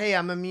point like, hey,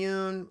 I'm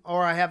immune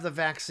or I have the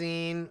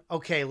vaccine?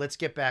 Okay, let's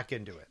get back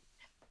into it.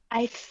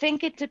 I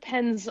think it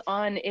depends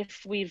on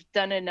if we've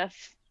done enough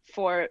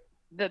for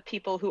the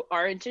people who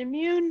aren't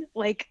immune.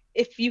 Like,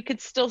 if you could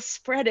still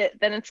spread it,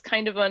 then it's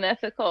kind of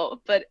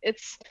unethical. But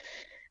it's,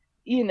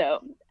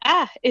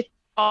 it's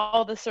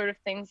all the sort of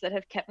things that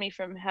have kept me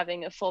from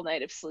having a full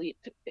night of sleep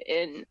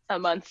in a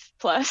month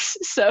plus.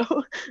 So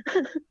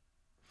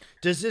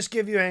does this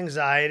give you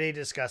anxiety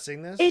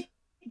discussing this? It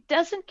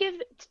doesn't give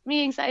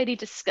me anxiety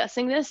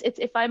discussing this. It's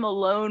if I'm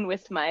alone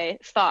with my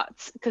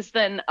thoughts, because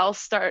then I'll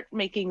start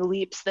making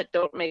leaps that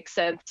don't make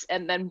sense.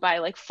 And then by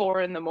like 4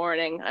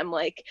 a.m, I'm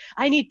like,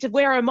 I need to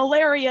wear a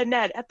malaria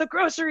net at the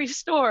grocery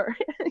store,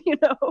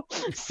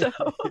 So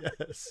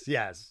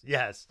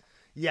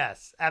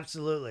Yes,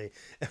 absolutely.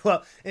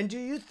 Well, and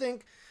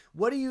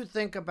what do you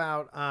think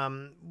about, I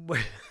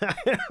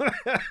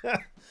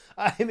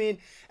mean,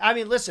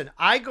 listen,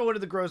 I go to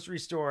the grocery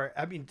store.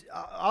 I mean,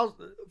 I'll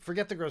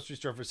forget the grocery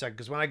store for a second,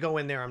 because when I go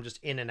in there, I'm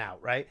just in and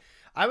out, right?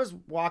 I was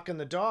walking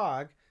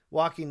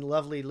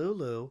lovely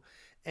Lulu,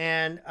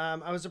 and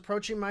I was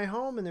approaching my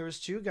home, and there was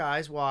 2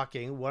 guys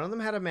walking. One of them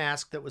had a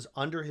mask that was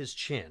under his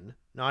chin,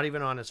 not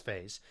even on his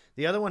face.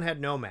 The other one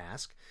had no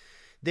mask.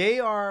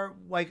 They are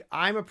like,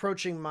 I'm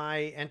approaching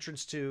my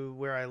entrance to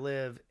where I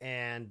live,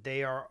 and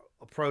they are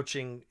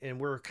approaching, and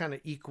we're kind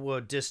of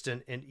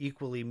equidistant and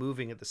equally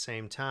moving at the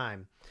same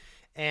time.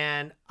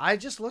 And I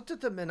just looked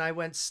at them and I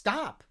went,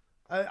 stop.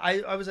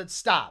 I was at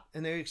stop.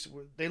 And they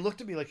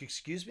looked at me like,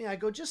 excuse me? I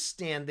go, just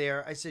stand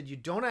there. I said, you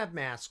don't have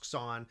masks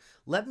on.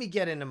 Let me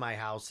get into my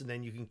house and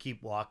then you can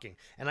keep walking.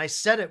 And I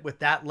said it with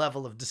that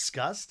level of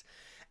disgust.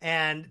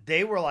 And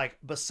they were like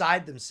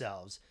beside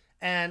themselves.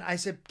 And I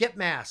said, get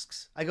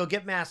masks. I go,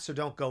 get masks so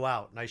don't go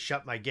out. And I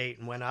shut my gate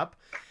and went up.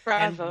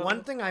 Bravo. And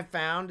one thing I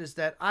found is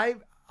that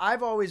I've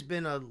always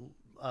been a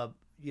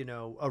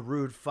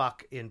rude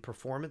fuck in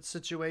performance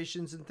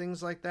situations and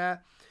things like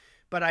that.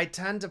 But I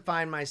tend to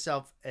find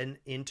myself, and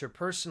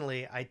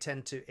interpersonally, I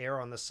tend to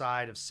err on the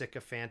side of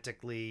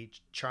sycophantically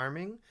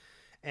charming.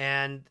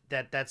 And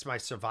that's my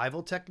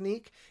survival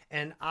technique.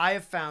 And I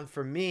have found,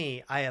 for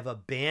me, I have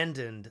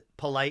abandoned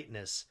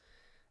politeness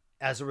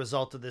as a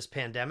result of this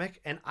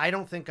pandemic. And I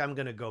don't think I'm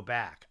going to go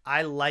back.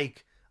 I've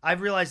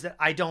realized that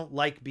I don't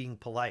like being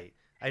polite.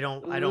 I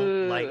don't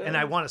like, and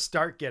I want to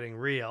start getting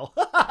real.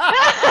 There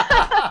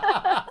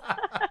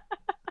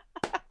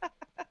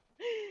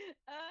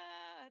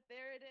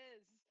it is.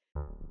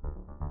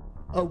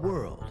 A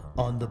world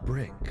on the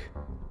brink.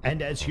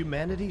 And as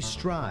humanity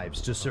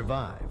strives to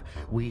survive,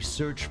 we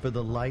search for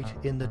the light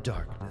in the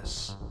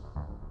darkness.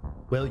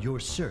 Well, your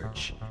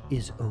search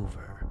is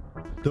over.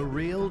 The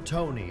Real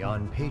Tony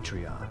on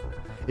Patreon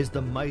is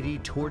the mighty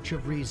torch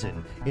of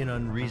reason in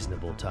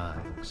unreasonable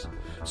times.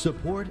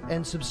 Support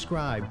and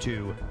subscribe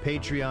to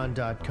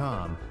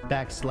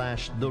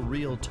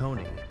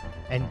patreon.com/TheRealTony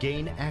and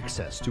gain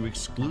access to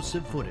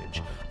exclusive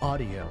footage,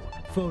 audio,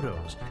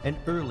 photos, and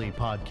early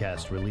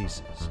podcast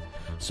releases.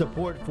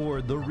 Support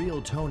for The Real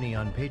Tony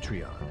on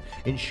Patreon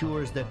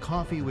ensures that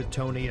Coffee with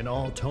Tony and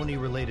all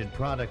Tony-related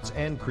products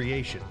and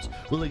creations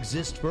will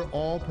exist for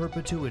all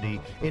perpetuity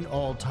in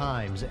all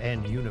times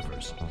and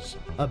universes.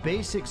 A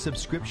basic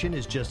subscription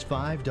is just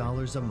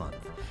 $5 a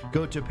month.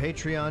 Go to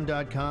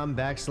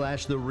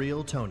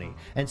patreon.com/TheRealTony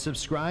and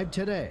subscribe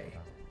today.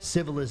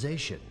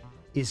 Civilization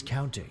is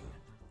counting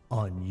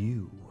on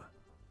you.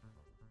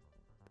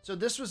 So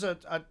this was a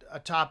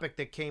topic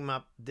that came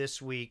up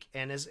this week,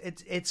 and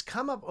it's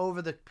come up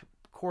over the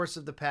course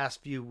of the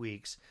past few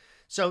weeks.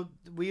 So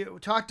we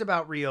talked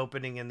about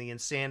reopening and the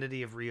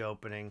insanity of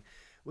reopening.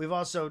 We've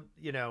also,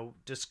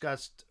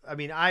 discussed,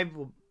 I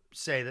will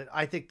say that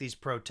I think these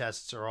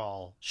protests are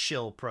all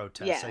shill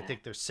protests. Yeah. I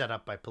think they're set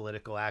up by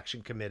political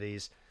action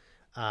committees.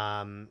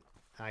 I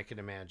can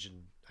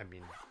imagine,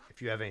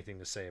 if you have anything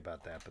to say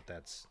about that, but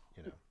that's,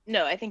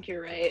 No, I think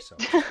you're right.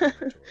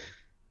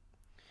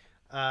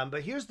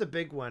 But here's the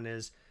big one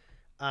is,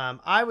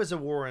 I was a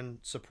Warren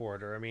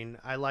supporter.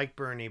 I like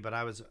Bernie, but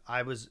I was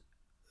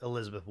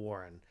Elizabeth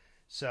Warren.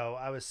 So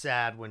I was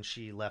sad when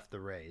she left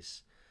the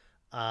race.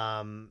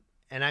 And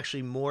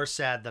actually more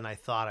sad than I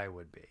thought I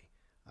would be.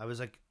 I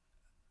was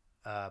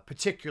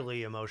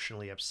particularly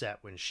emotionally upset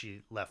when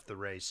she left the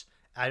race.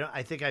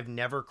 I think I've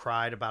never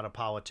cried about a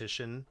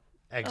politician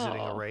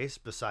exiting a race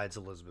besides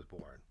Elizabeth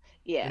Warren.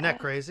 Yeah. Isn't that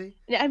crazy?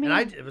 Yeah, and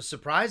I was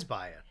surprised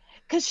by it.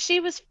 Because she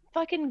was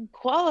fucking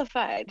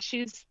qualified.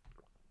 She was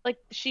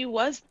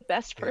the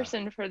best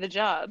person for the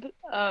job.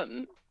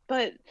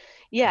 But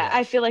yeah, Yes.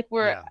 I feel like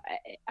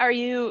are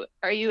you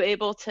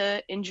able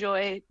to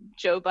enjoy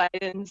Joe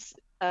Biden's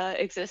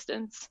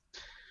existence?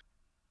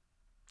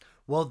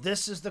 Well,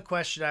 this is the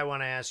question I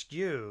want to ask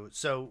you.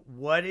 So,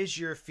 what is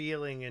your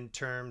feeling in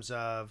terms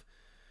of,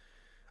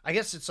 I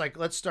guess it's like,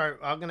 let's start.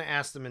 I'm going to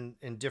ask them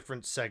in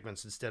different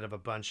segments instead of a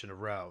bunch in a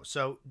row.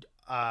 So,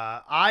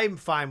 I'm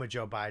fine with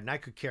Joe Biden. I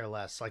could care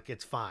less. Like,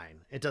 it's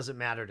fine. It doesn't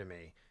matter to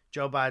me.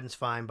 Joe Biden's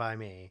fine by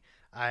me.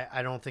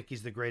 I don't think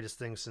he's the greatest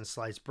thing since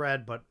sliced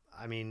bread, but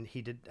I mean,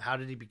 how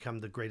did he become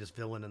the greatest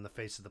villain in the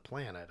face of the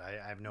planet?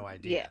 I have no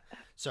idea. Yeah.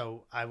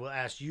 So I will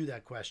ask you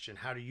that question.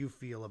 How do you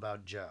feel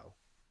about Joe?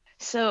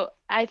 So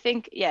I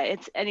think, yeah,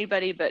 it's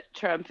anybody but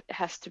Trump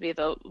has to be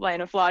the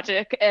line of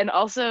logic. And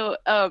also,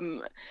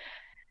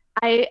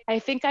 I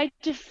think I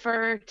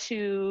defer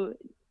to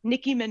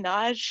Nicki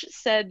Minaj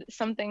said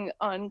something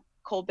on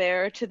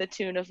Colbert to the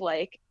tune of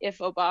like, if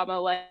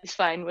Obama is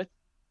fine with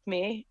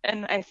me,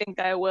 and I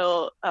think I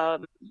will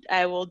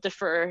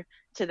defer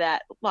to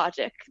that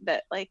logic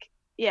that like,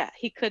 yeah,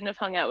 he couldn't have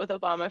hung out with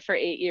Obama for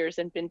 8 years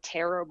and been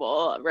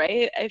terrible,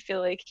 right? I feel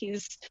like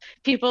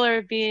people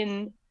are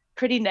being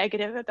pretty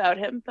negative about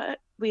him, but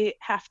we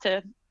have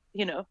to,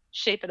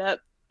 shape it up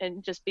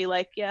and just be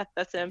like, yeah,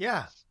 that's him.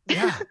 Yeah,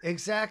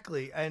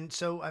 exactly. And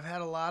so I've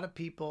had a lot of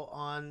people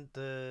on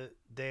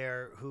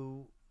there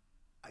who,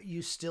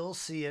 you still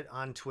see it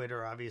on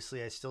Twitter.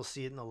 Obviously, I still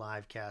see it in the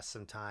live cast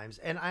sometimes.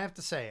 And I have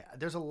to say,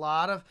 there's a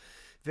lot of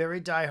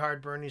very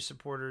diehard Bernie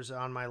supporters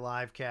on my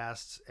live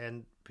casts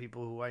and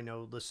people who I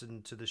know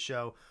listen to the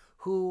show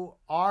who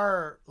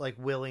are like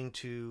willing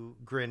to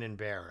grin and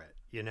bear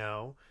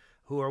it,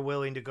 who are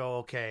willing to go,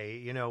 okay,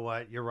 you know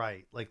what, you're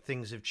right. Like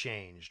things have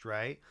changed,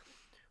 right?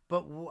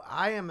 But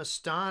I am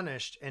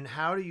astonished. And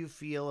how do you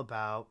feel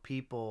about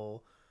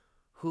people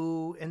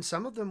who, and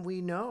some of them we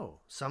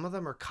know, some of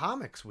them are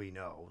comics we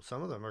know,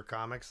 some of them are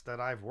comics that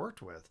I've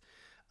worked with,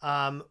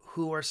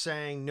 who are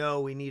saying,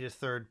 no, we need a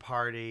third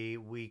party.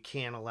 We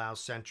can't allow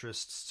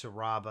centrists to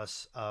rob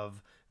us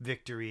of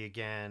victory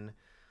again.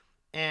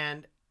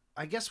 And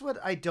I guess what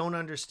I don't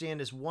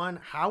understand is, one,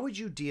 how would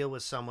you deal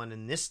with someone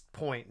in this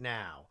point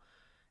now?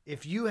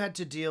 If you had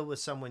to deal with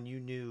someone you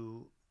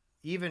knew,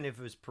 even if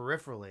it was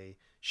peripherally,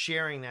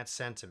 sharing that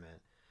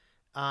sentiment.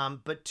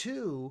 But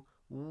two,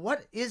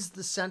 what is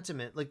the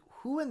sentiment? Like,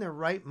 who in their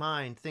right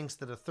mind thinks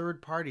that a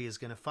third party is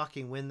going to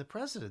fucking win the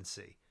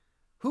presidency?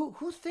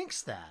 Who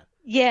thinks that?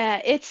 Yeah,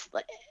 it's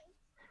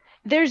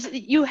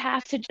you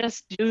have to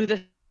just do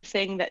the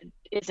thing that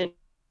isn't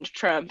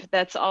Trump.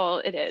 That's all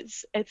it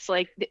is. It's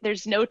like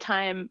there's no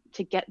time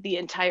to get the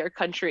entire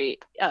country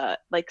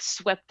like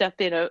swept up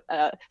in a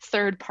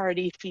third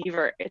party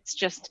fever. It's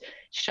just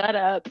shut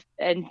up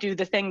and do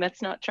the thing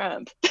that's not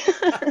Trump.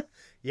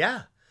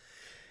 Yeah.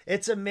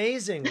 It's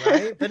amazing,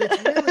 right? But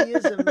it really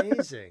is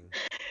amazing.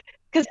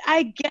 Because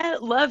I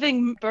get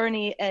loving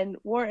Bernie and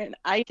Warren.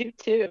 I do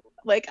too.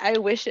 Like, I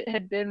wish it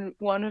had been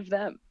one of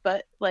them,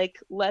 but like,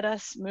 let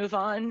us move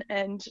on.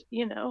 And,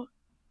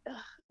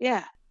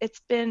 yeah,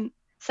 it's been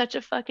such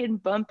a fucking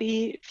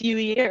bumpy few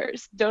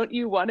years. Don't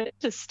you want it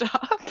to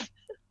stop?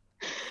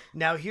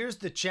 Now, here's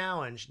the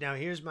challenge. Now,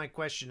 here's my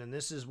question. And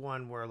this is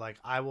one where, like,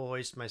 I will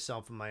hoist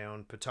myself in my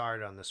own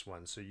petard on this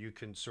one. So you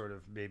can sort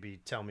of maybe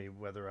tell me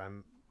whether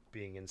I'm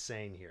being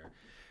insane here.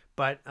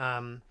 But,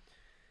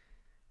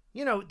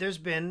 there's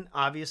been,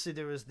 obviously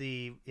there was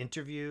the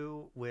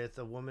interview with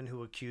a woman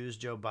who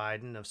accused Joe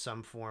Biden of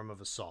some form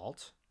of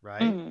assault,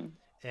 right? Mm-hmm.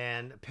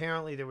 And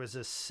apparently there was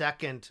a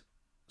second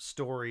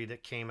story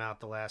that came out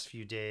the last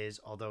few days,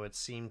 although it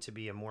seemed to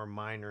be a more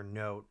minor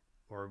note,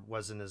 or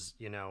wasn't as,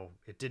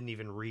 it didn't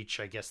even reach,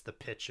 I guess, the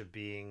pitch of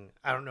being,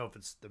 I don't know if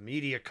it's the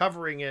media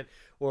covering it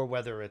or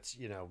whether it's,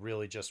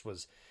 really just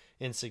was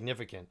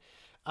insignificant.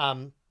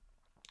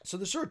 So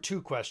there's sort of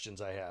two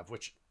questions I have,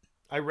 which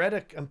I read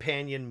a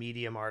companion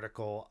Medium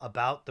article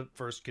about the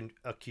first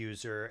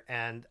accuser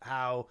and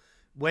how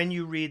when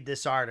you read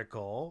this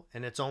article,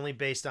 and it's only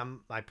based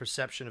on my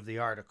perception of the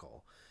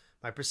article,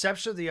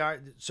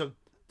 so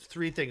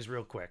three things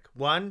real quick.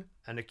 One,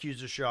 an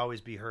accuser should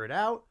always be heard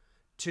out.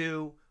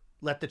 Two,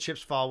 let the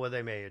chips fall where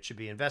they may. It should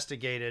be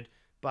investigated.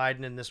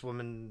 Biden and this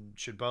woman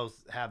should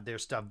both have their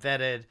stuff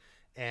vetted.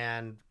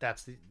 And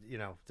that's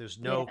there's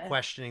no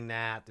questioning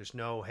that. There's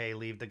no, hey,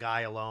 leave the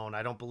guy alone.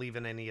 I don't believe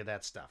in any of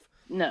that stuff.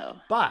 No.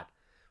 But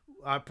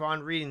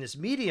upon reading this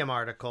Medium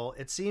article,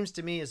 it seems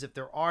to me as if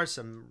there are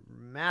some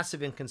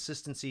massive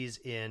inconsistencies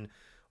in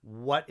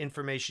what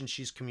information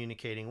she's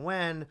communicating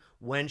when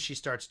she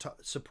starts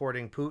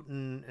supporting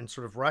Putin and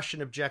sort of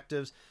Russian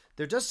objectives.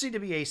 There does seem to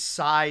be a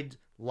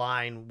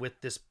sideline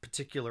with this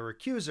particular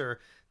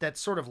accuser that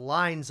sort of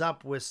lines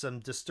up with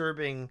some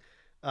disturbing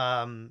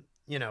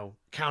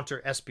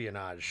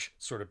counter-espionage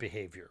sort of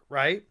behavior,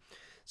 right?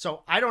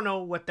 So I don't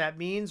know what that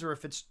means, or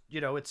if it's,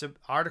 it's an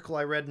article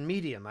I read in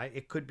Medium.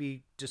 It could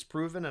be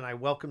disproven, and I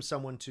welcome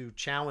someone to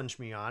challenge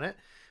me on it.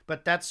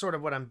 But that's sort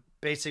of what I'm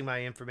basing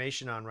my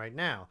information on right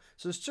now.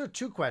 So there's sort of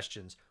two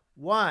questions.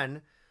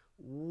 One,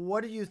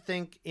 what do you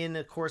think in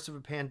the course of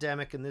a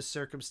pandemic in this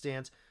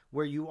circumstance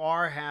where you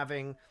are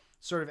having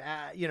sort of,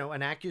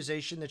 an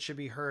accusation that should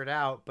be heard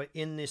out, but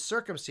in this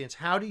circumstance,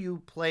 how do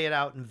you play it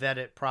out and vet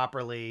it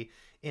properly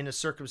in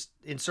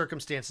in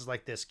circumstances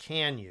like this?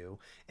 Can you?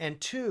 And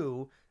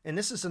two, and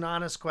this is an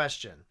honest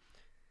question,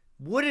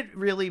 would it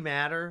really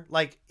matter?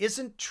 Like,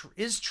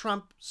 is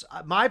Trump?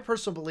 My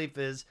personal belief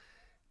is,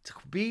 to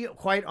be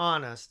quite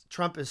honest,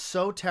 Trump is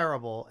so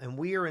terrible, and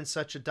we are in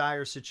such a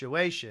dire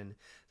situation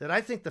that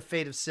I think the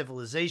fate of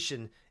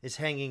civilization is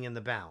hanging in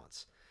the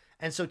balance.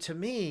 And so, to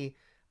me,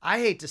 I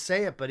hate to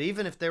say it, but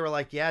even if they were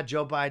like, yeah,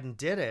 Joe Biden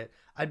did it,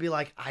 I'd be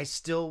like,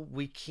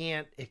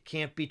 it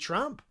can't be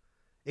Trump.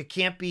 It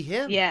can't be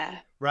him. Yeah.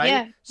 Right?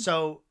 Yeah.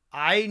 So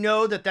I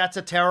know that that's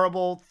a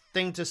terrible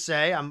thing to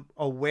say. I'm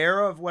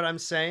aware of what I'm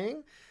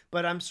saying,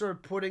 but I'm sort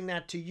of putting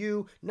that to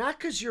you, not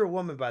because you're a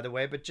woman, by the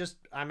way, but just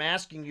I'm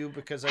asking you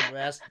because I've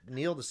asked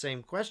Neil the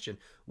same question.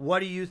 What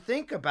do you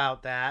think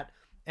about that?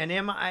 And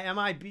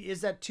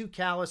is that too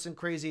callous and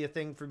crazy a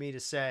thing for me to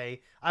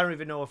say? I don't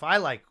even know if I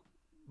like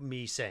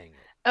me saying it.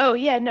 Oh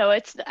yeah, no,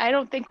 I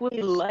don't think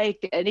we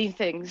like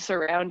anything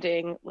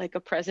surrounding like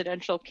a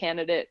presidential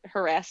candidate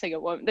harassing a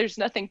woman. There's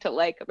nothing to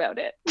like about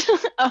it.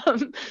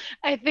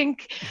 I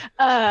think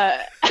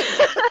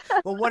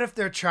Well, what if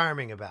they're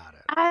charming about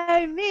it?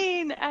 I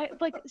mean,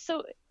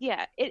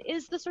 it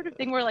is the sort of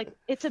thing where like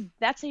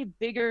that's a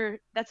bigger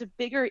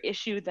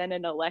issue than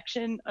an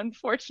election,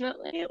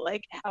 unfortunately,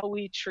 like how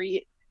we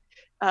treat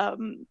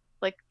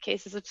like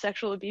cases of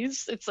sexual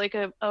abuse. It's like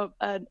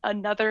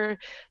another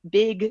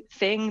big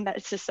thing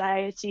that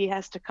society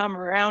has to come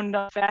around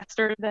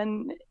faster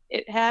than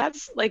it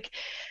has. Like,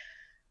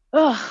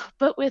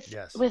 but with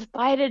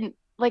Biden,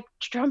 like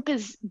Trump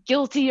is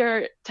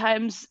guiltier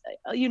times,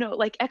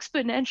 like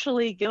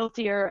exponentially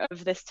guiltier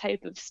of this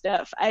type of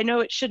stuff. I know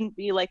it shouldn't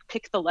be like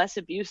pick the less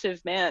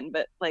abusive man,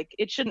 but like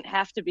it shouldn't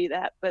have to be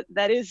that. But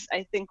that is,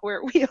 I think,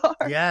 where we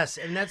are. Yes,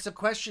 and that's the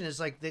question is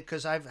like,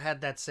 because I've had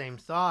that same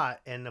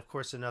thought, and of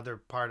course another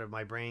part of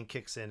my brain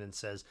kicks in and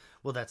says,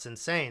 well, that's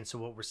insane. So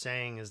what we're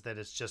saying is that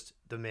it's just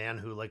the man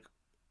who, like,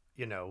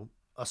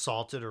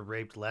 assaulted or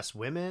raped less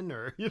women,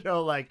 or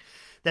like,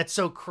 that's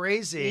so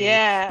crazy.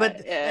 Yeah,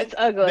 but it's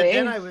ugly. But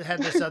then I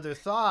had this other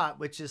thought,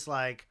 which is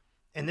like,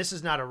 and this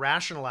is not a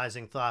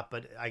rationalizing thought,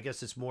 but I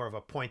guess it's more of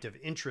a point of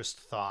interest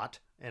thought.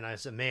 And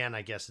as a man,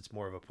 I guess it's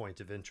more of a point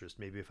of interest.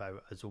 Maybe if I,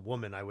 as a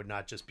woman, I would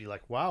not just be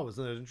like, wow,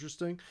 isn't that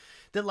interesting?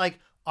 That like,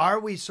 are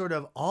we sort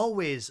of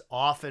always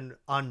often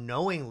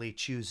unknowingly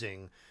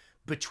choosing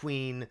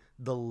between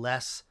the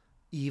less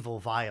evil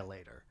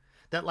violator?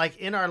 That like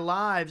in our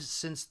lives,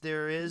 since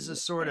there is a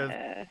sort of,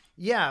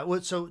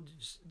 so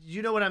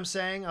you know what I'm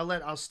saying?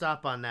 I'll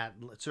stop on that.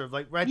 Sort of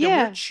like, right,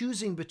 that we're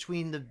choosing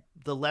between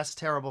the less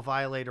terrible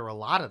violator a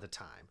lot of the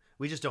time.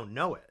 We just don't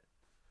know it.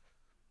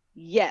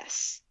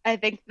 Yes, I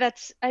think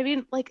it's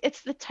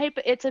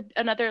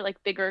another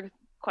like bigger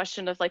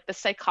question of like the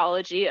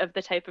psychology of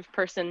the type of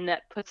person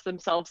that puts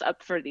themselves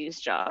up for these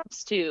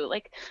jobs too.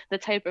 Like the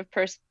type of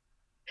person,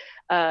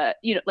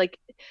 like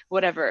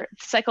whatever,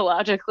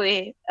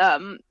 psychologically,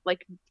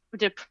 like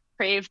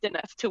depraved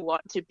enough to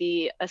want to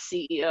be a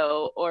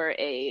CEO or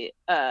a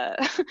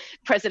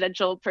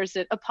presidential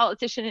person, a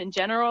politician in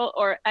general,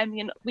 or I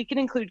mean, we can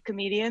include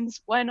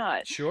comedians. Why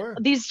not? Sure.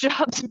 These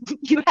jobs,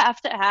 you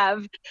have to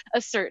have a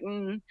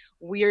certain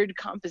weird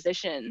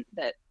composition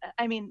that,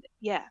 I mean,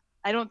 yeah,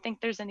 I don't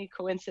think there's any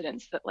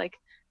coincidence that like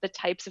the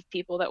types of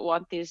people that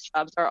want these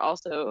jobs are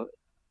also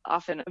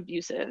often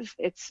abusive.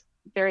 It's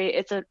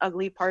an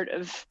ugly part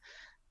of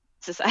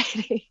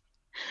society.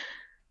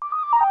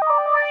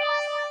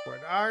 When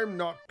I'm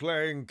not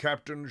playing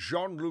Captain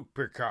Jean-Luc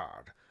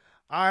Picard,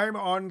 I'm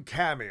on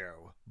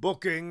Cameo,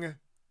 booking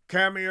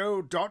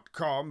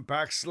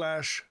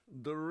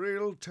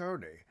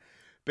cameo.com/TheRealTony.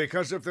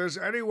 Because if there's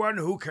anyone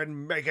who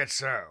can make it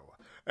so,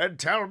 and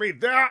tell me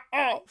there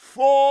are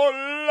 4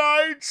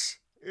 lights,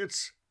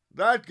 it's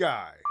that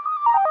guy.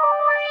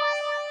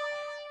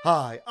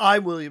 Hi,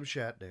 I'm William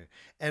Shatner,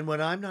 and when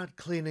I'm not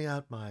cleaning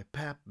out my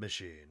pap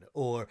machine,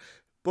 or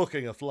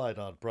booking a flight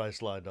on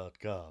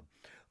Priceline.com,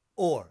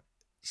 or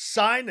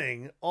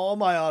signing all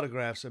my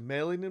autographs and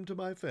mailing them to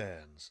my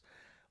fans,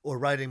 or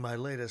writing my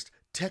latest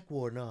tech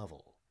war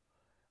novel,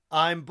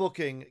 I'm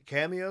booking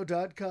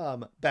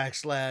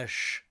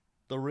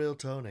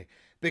cameo.com/TheRealTony,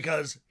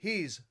 because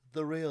he's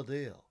the real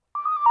deal.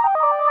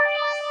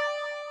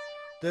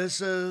 This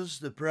is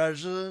the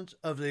President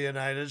of the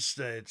United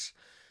States.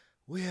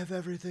 We have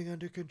everything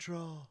under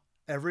control.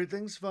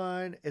 Everything's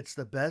fine. It's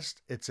the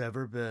best it's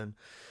ever been.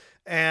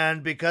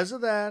 And because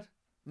of that,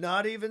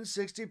 not even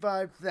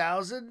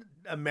 65,000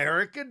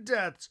 American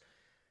deaths.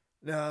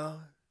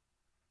 No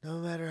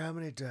matter how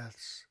many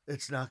deaths,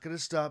 it's not going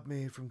to stop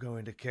me from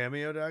going to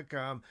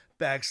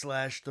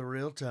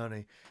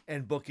cameo.com/TheRealTony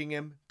and booking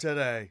him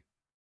today.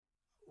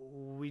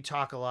 We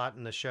talk a lot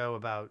in the show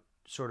about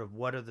sort of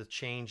what are the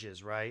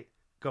changes, right?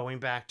 Going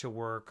back to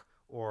work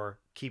or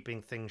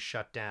keeping things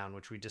shut down,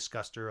 which we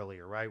discussed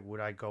earlier, right? Would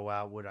I go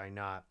out? Would I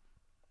not?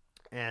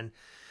 And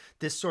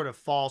this sort of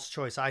false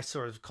choice, I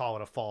sort of call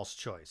it a false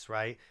choice,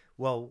 right?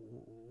 Well,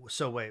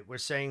 so wait, we're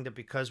saying that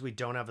because we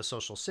don't have a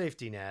social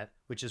safety net,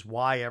 which is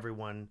why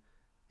everyone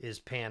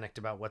is panicked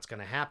about what's going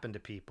to happen to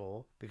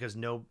people, because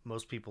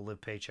most people live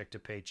paycheck to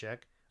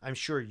paycheck. I'm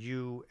sure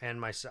you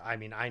and myself, I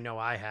mean, I know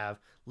I have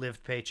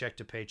lived paycheck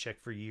to paycheck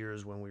for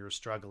years when we were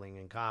struggling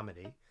in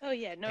comedy. Oh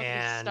yeah, nobody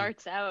And-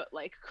 starts out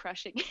like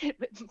crushing it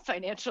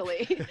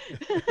financially.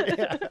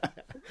 Yeah,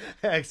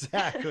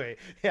 exactly.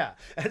 Yeah.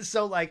 And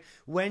so like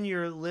when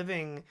you're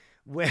living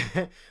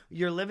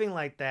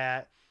like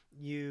that,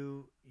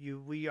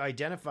 we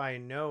identify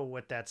and know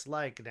what that's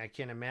like. And I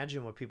can't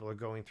imagine what people are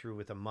going through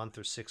with a month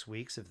or 6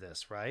 weeks of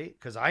this, right?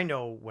 Because I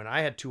know when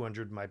I had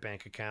 200 in my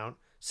bank account,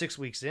 6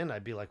 weeks in,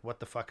 I'd be like, what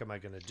the fuck am I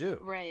going to do?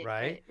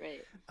 Right.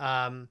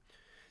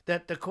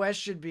 That the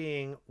question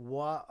being,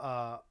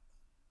 what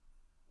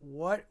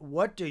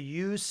do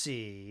you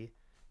see?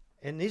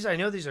 And I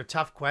know these are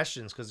tough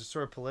questions because they're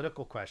sort of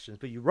political questions,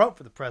 but you wrote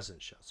for the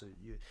President Show. So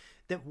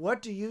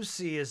what do you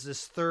see as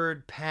this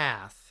third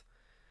path?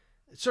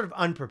 It's sort of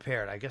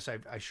unprepared. I guess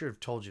I should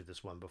have told you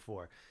this one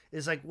before.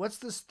 Is like, what's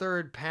this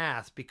third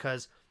path?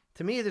 Because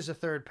to me, there's a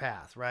third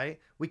path, right?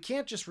 We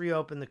can't just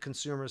reopen the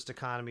consumerist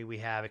economy we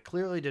have. It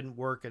clearly didn't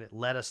work and it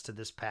led us to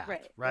this path,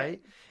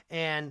 right?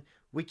 And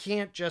we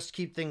can't just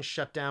keep things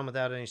shut down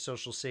without any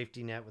social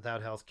safety net,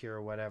 without healthcare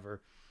or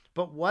whatever.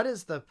 But what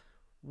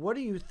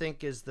do you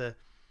think is the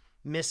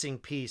missing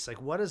piece?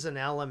 Like, what is an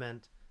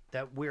element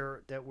that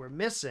we're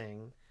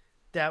missing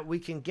that we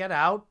can get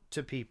out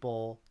to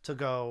people to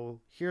go,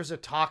 here's a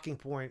talking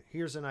point,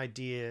 here's an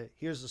idea,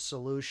 here's a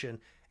solution.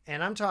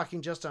 And I'm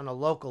talking just on a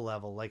local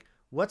level. Like,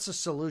 what's a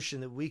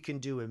solution that we can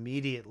do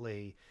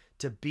immediately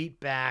to beat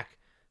back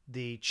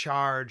the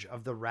charge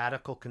of the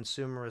radical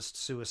consumerist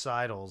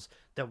suicidals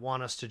that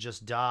want us to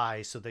just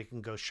die so they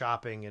can go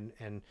shopping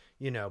and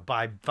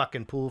buy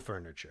fucking pool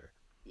furniture?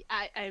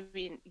 I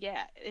mean,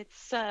 yeah,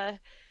 it's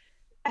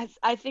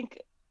I think,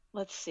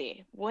 let's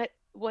see, what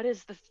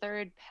is the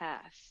third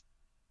path?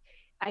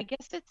 I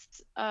guess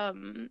it's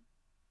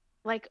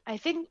like, I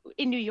think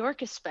in New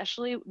York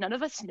especially, none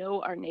of us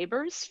know our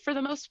neighbors for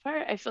the most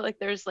part. I feel like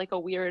there's like a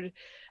weird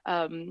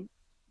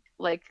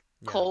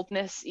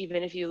coldness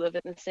even if you live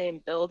in the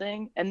same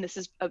building, and this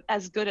is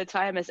as good a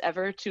time as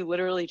ever to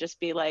literally just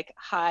be like,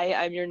 hi,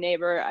 I'm your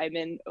neighbor, I'm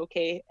in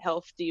okay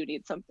health, do you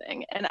need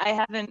something? And I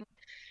haven't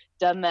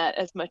done that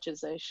as much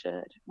as I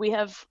should. We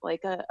have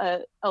like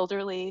a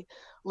elderly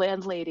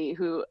landlady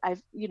who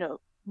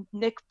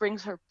Nick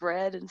brings her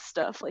bread and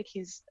stuff like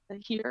he's a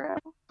hero,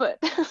 but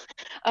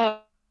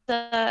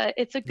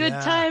it's a good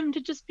time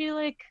to just be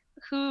like,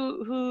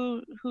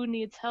 who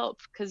needs help?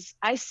 Because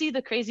I see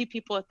the crazy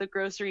people at the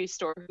grocery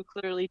store who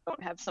clearly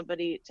don't have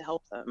somebody to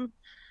help them.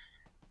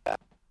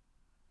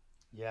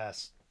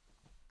 Yes.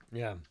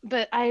 Yeah.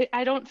 But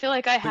I don't feel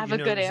like I have a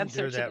good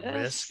answer to that this.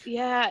 Risk?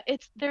 Yeah,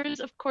 there's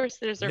a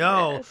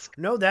risk.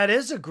 No, that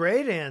is a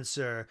great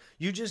answer.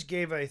 You just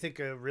gave, I think,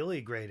 a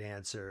really great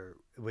answer,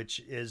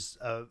 which is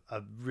a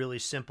really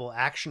simple,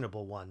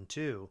 actionable one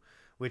too,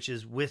 which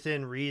is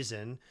within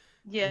reason.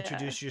 Yeah.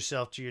 Introduce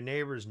yourself to your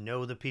neighbors,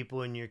 know the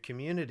people in your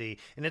community.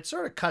 And it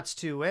sort of cuts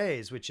two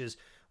ways, which is,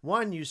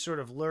 one, you sort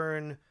of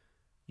learn,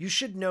 you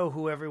should know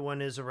who everyone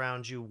is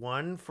around you,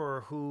 one,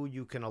 for who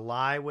you can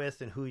ally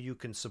with and who you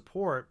can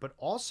support, but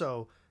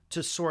also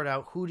to sort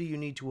out who do you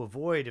need to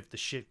avoid if the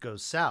shit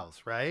goes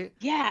south, right?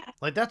 Yeah.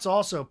 Like, that's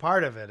also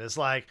part of it. It's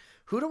like,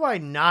 who do I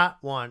not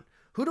want?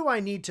 Who do I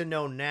need to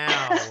know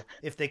now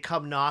if they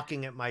come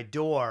knocking at my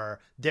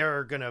door,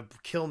 they're going to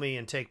kill me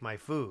and take my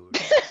food?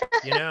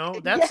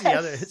 That's the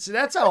other.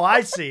 That's how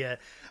I see it.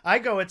 I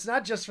go, it's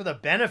not just for the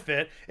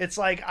benefit. It's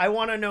like, I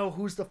want to know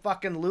who's the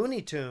fucking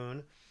Looney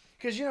Tune.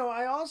 Because,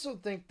 I also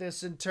think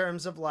this in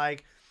terms of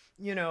like,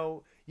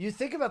 you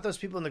think about those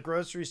people in the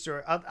grocery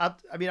store.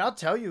 I'll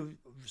tell you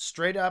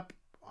straight up,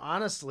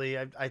 honestly,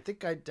 I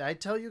think I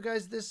tell you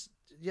guys this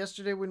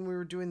yesterday when we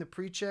were doing the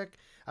pre-check.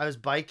 I was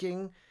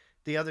biking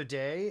the other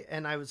day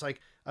and I was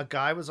like, a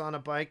guy was on a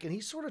bike and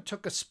he sort of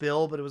took a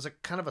spill, but it was a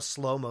kind of a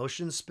slow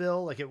motion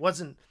spill. Like,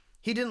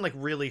 he didn't like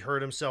really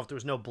hurt himself. There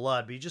was no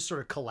blood, but he just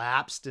sort of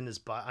collapsed on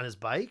his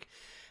bike.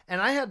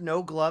 And I had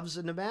no gloves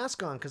and a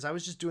mask on because I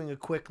was just doing a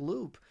quick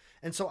loop.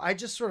 And so I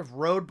just sort of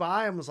rode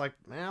by and was like,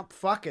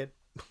 fuck it.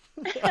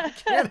 I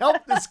can't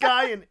help this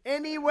guy in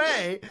any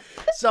way.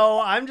 So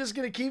I'm just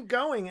going to keep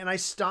going. And I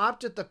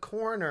stopped at the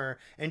corner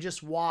and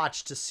just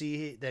watched to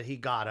see that he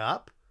got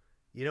up.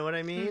 You know what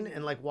I mean?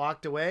 And like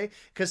walked away.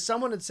 Because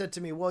someone had said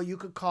to me, well, you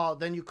could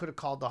have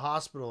called the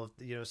hospital,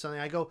 if, something.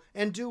 I go,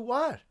 and do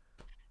what?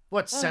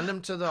 What, send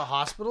him to the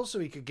hospital so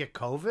he could get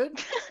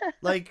COVID?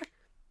 Like,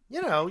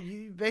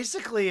 you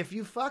basically, if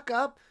you fuck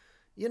up,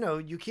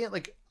 you can't,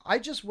 like, I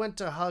just went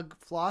to hug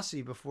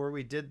Flossie before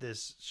we did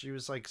this. She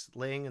was like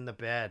laying in the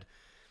bed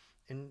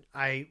and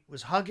I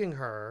was hugging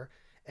her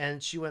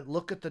and she went,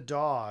 look at the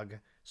dog.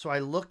 So I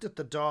looked at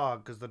the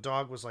dog because the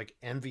dog was like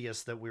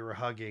envious that we were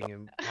hugging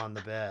him on the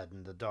bed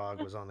and the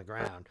dog was on the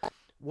ground.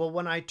 Well,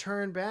 when I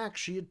turned back,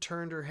 she had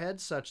turned her head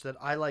such that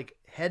I like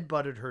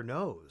headbutted her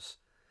nose.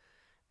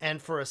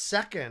 And for a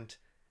second,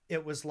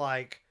 it was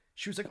like,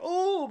 she was like,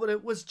 oh, but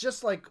it was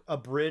just like a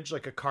bridge,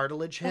 like a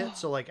cartilage hit.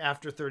 So like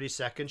after 30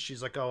 seconds,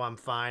 she's like, oh, I'm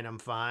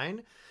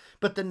fine.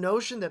 But the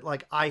notion that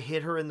like I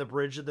hit her in the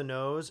bridge of the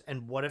nose,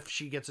 and what if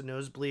she gets a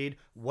nosebleed?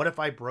 What if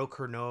I broke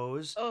her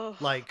nose? Ugh.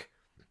 Like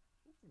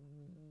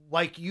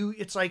you,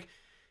 it's like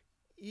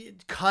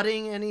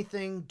cutting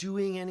anything,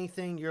 doing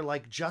anything. You're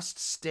like, just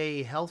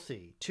stay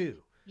healthy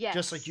too. Yes.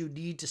 Just like you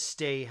need to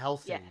stay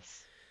healthy.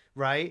 Yes.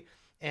 Right.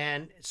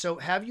 And so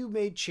have you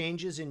made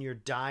changes in your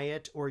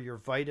diet or your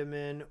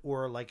vitamin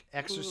or like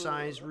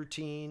exercise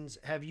routines?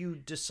 Have you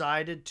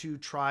decided to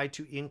try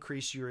to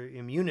increase your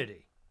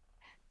immunity?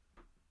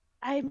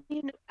 I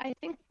mean, I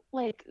think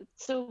like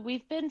so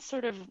we've been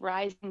sort of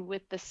rising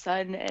with the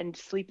sun and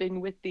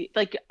sleeping with the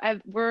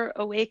we're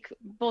awake,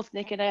 both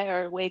Nick and I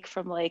are awake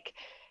from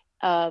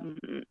um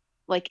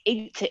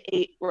 8 to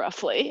 8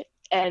 roughly.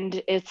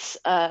 And it's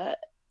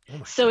Oh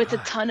my so it's a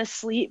God. ton of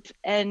sleep,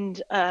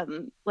 and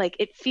like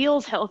it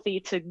feels healthy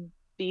to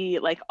be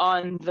like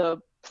on the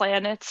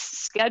planet's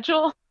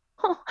schedule,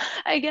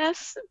 I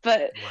guess.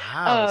 But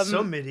Wow, it's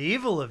so um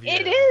medieval of you.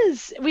 it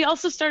is. We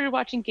also started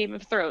watching Game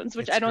of Thrones,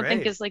 which It's I don't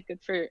think great. is like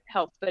good for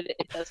health, but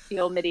it does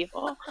feel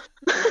medieval.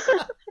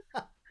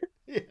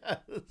 Yes.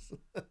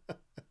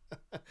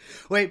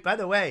 Wait, by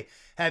the way,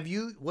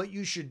 what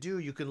you should do,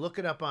 you can look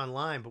it up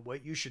online, but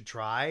what you should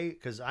try,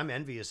 because I'm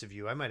envious of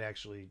you, I might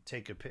actually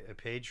take a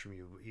page from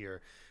you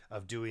here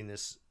of doing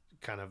this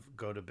kind of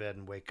go to bed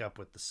and wake up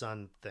with the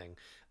sun thing.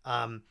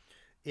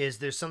 Is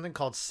there's something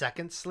called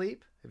second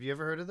sleep? Have you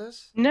ever heard of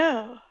this?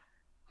 No.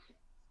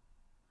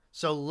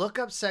 So look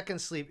up second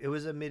sleep. It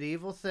was a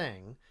medieval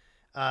thing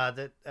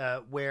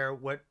where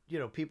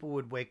people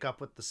would wake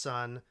up with the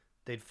sun.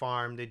 They'd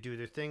farm, they'd do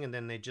their thing, and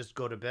then they'd just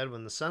go to bed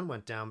when the sun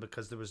went down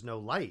because there was no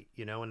light,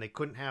 and they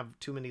couldn't have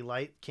too many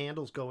light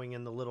candles going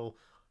in the little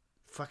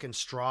fucking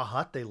straw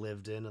hut they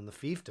lived in the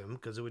fiefdom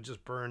because it would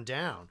just burn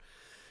down.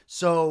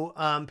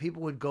 So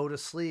people would go to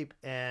sleep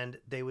and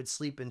they would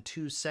sleep in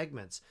two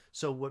segments.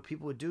 So what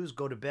people would do is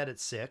go to bed at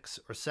 6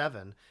 or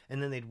 7,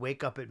 and then they'd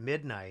wake up at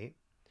midnight.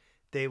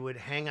 They would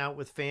hang out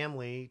with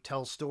family,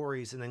 tell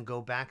stories, and then go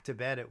back to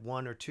bed at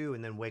 1 or 2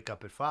 and then wake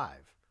up at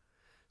 5.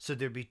 So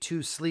there'd be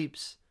 2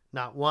 sleeps,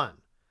 not 1.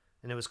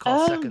 And it was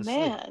called second sleep.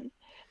 Man.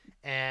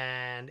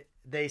 And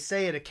they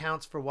say it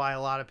accounts for why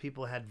a lot of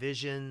people had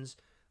visions,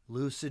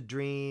 lucid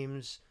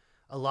dreams.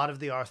 A lot of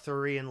the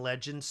Arthurian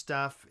legend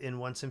stuff in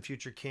Once and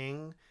Future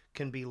King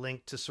can be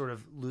linked to sort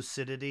of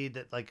lucidity,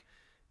 that like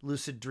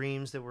lucid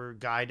dreams that were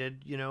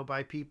guided,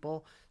 by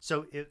people.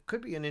 So it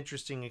could be an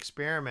interesting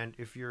experiment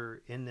if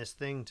you're in this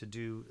thing to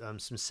do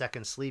some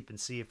second sleep and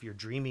see if your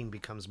dreaming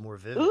becomes more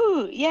vivid.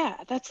 Ooh, yeah,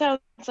 that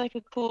sounds like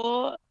a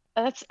cool.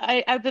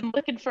 I've been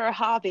looking for a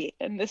hobby,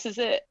 and this is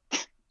it.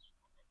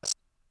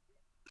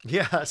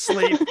 Yeah,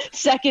 sleep.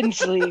 Second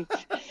sleep.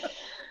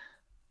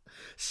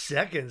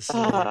 Second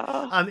sleep.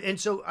 And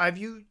so are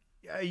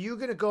you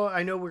gonna go?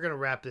 I know we're gonna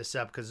wrap this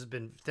up because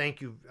thank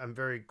you. I'm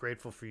very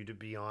grateful for you to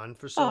be on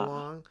for so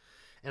long.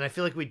 And I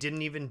feel like we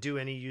didn't even do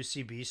any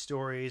UCB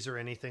stories or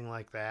anything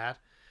like that.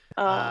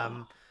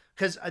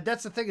 Because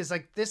that's the thing, is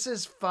like, this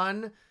is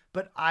fun,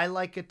 but I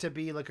like it to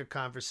be like a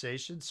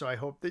conversation. So I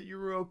hope that you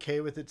were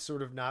okay with it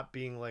sort of not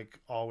being like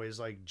always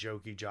like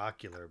jokey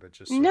jocular, but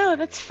just sort No, of being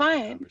that's like a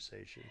fine.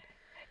 conversation.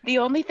 The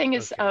only thing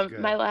is, Okay, good.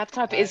 my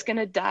laptop is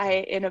gonna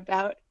die in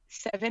about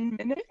 7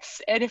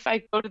 minutes, and if I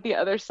go to the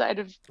other side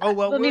of, Oh,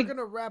 well, let we're me. going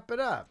to wrap it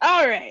up.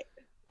 All right.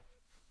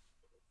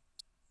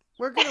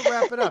 We're going to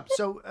wrap it up.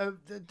 So we're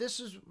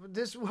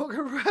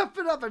going to wrap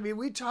it up. I mean,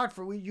 you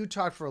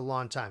talked for a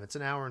long time. It's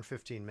an hour and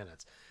 15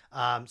 minutes.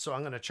 So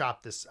I'm going to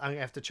chop this. I'm going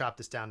to have to chop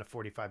this down to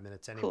 45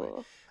 minutes anyway.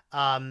 Cool.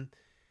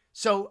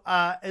 So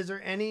is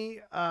there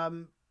any,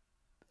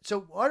 so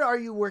what are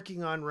you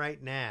working on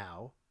right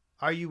now?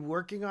 Are you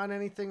working on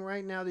anything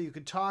right now that you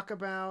could talk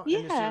about?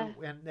 Yeah.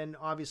 And then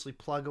obviously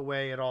plug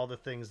away at all the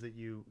things that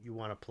you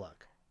want to plug.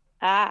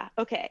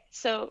 Okay.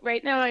 So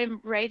right now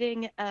I'm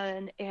writing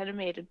an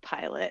animated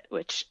pilot,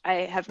 which I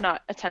have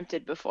not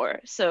attempted before.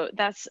 So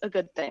that's a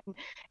good thing.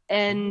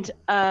 And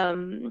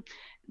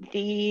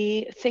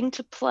the thing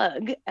to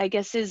plug, I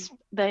guess, is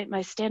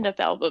my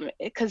stand-up album,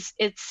 because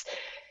it's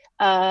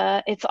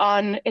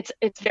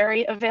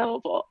very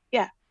available.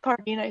 Yeah.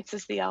 Party Nights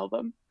is the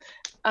album.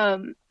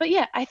 But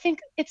yeah, I think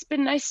it's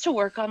been nice to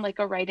work on like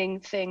a writing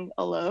thing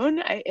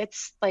alone.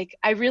 It's like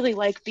I really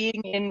like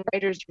being in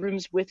writers'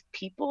 rooms with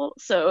people.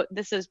 So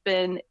this has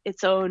been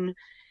its own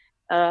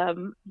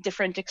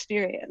different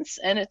experience,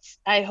 and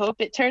I hope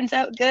it turns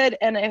out good,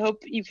 and I hope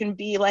you can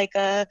be like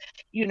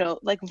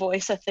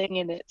voice a thing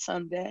in it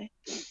someday.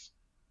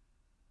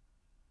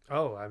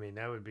 Oh, I mean,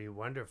 that would be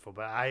wonderful.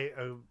 But I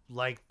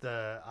like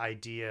the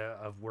idea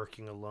of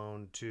working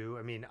alone too.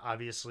 I mean,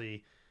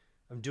 obviously,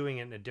 I'm doing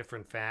it in a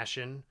different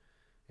fashion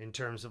in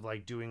terms of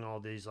like doing all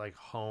these like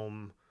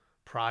home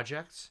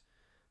projects.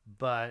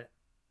 But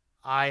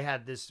I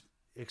had this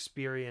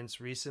experience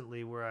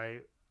recently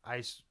where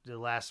the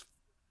last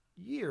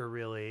year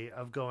really,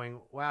 of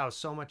going, wow,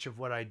 so much of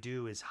what I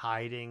do is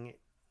hiding,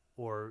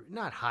 or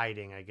not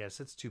hiding, I guess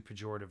it's too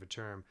pejorative a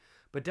term,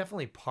 but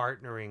definitely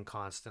partnering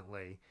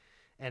constantly.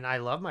 And I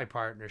love my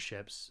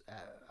partnerships.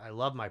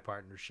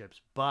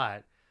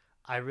 But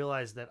I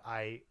realized that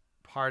I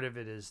part of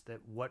it is that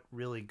what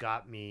really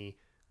got me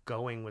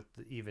going with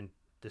even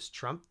this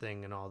Trump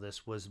thing and all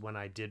this was when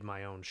I did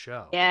my own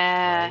show.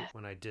 Yeah. Right?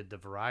 When I did the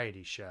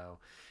variety show.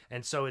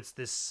 And so it's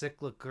this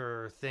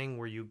cyclical thing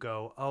where you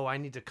go, oh, I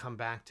need to come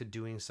back to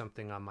doing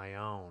something on my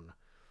own.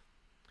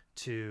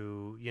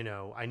 To, you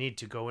know, I need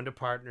to go into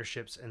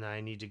partnerships and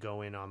I need to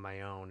go in on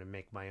my own and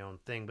make my own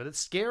thing. But it's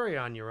scary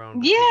on your own.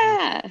 Because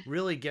Yeah. you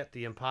really get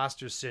the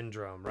imposter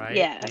syndrome, right?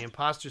 Yeah. The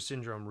imposter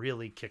syndrome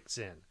really kicks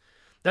in.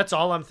 That's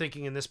all I'm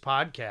thinking in this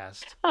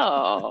podcast.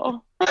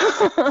 Oh.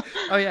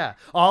 Oh yeah.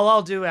 All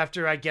I'll do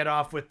after I get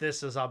off with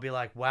this is I'll be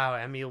like, wow,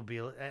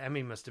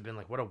 Emmy must have been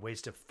like, what a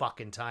waste of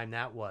fucking time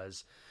that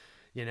was.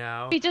 You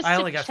know, I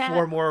only got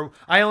 4 more.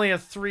 I only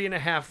have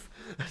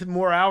 3.5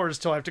 more hours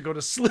till I have to go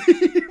to sleep.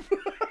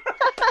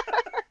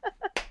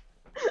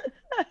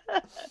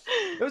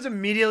 It was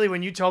immediately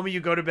when you told me you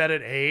go to bed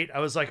at 8. I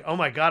was like, oh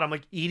my God, I'm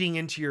like eating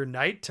into your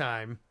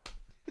nighttime.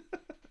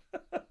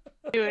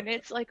 And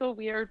it's like a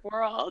weird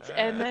world.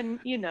 And then,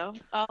 you know,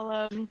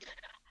 I'll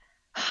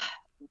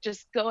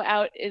just go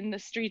out in the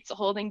streets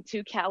holding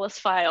 2 callus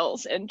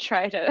files and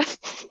try to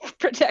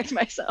protect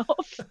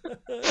myself.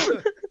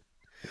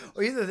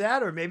 Or either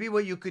that, or maybe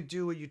what you could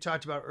do, what you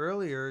talked about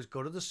earlier, is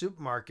go to the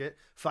supermarket,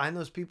 find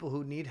those people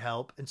who need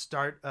help, and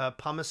start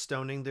pumice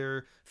stoning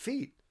their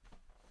feet.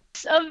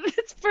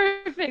 It's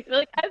perfect.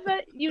 Like, I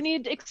bet you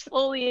need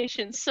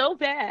exfoliation so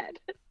bad.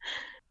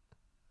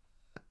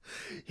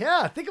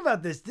 Yeah, think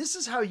about this. This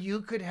is how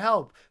you could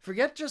help.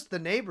 Forget just the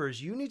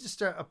neighbors. You need to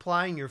start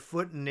applying your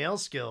foot and nail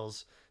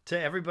skills to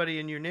everybody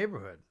in your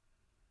neighborhood.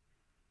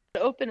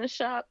 Open a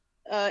shop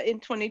in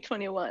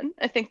 2021.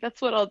 I think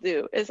that's what I'll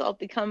do, is I'll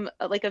become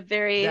like a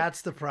very...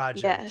 That's the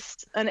project.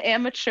 Yes, an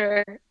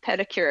amateur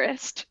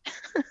pedicurist.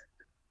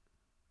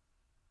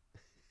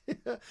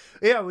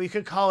 Yeah, we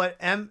could call it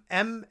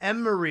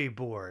Emery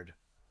board.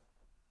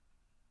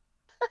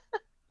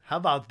 How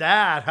about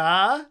that,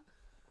 huh?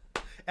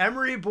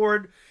 Emery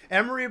board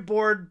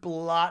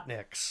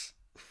Blotniks.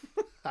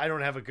 I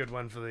don't have a good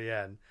one for the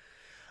end.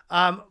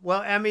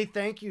 Well, Emmy,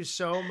 thank you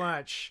so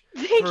much.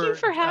 Thank you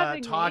for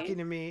having talking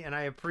to me, and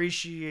I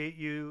appreciate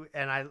you.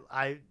 And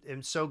I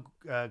am so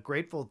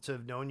grateful to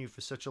have known you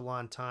for such a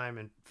long time,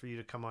 and for you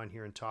to come on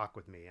here and talk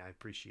with me. I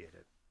appreciate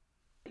it.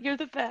 You're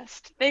the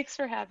best. Thanks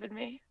for having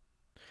me.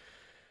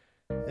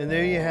 And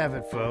there you have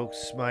it,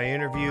 folks. My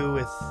interview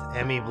with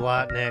Emmy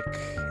Blotnick,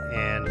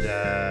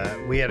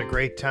 and we had a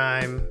great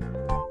time.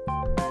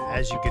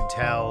 As you can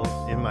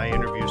tell in my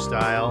interview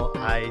style,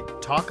 I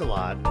talk a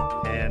lot,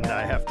 and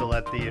I have to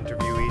let the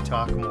interviewee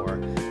talk more.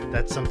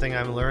 That's something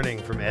I'm learning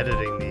from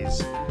editing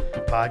these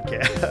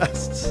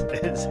podcasts,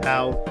 is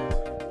how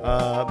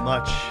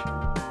much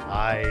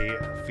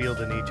I feel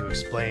the need to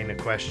explain a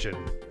question,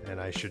 and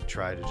I should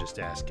try to just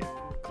ask it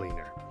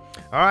cleaner.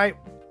 All right,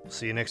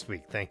 see you next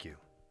week. Thank you.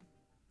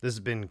 This has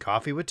been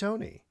Coffee with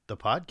Tony, the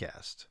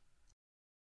podcast.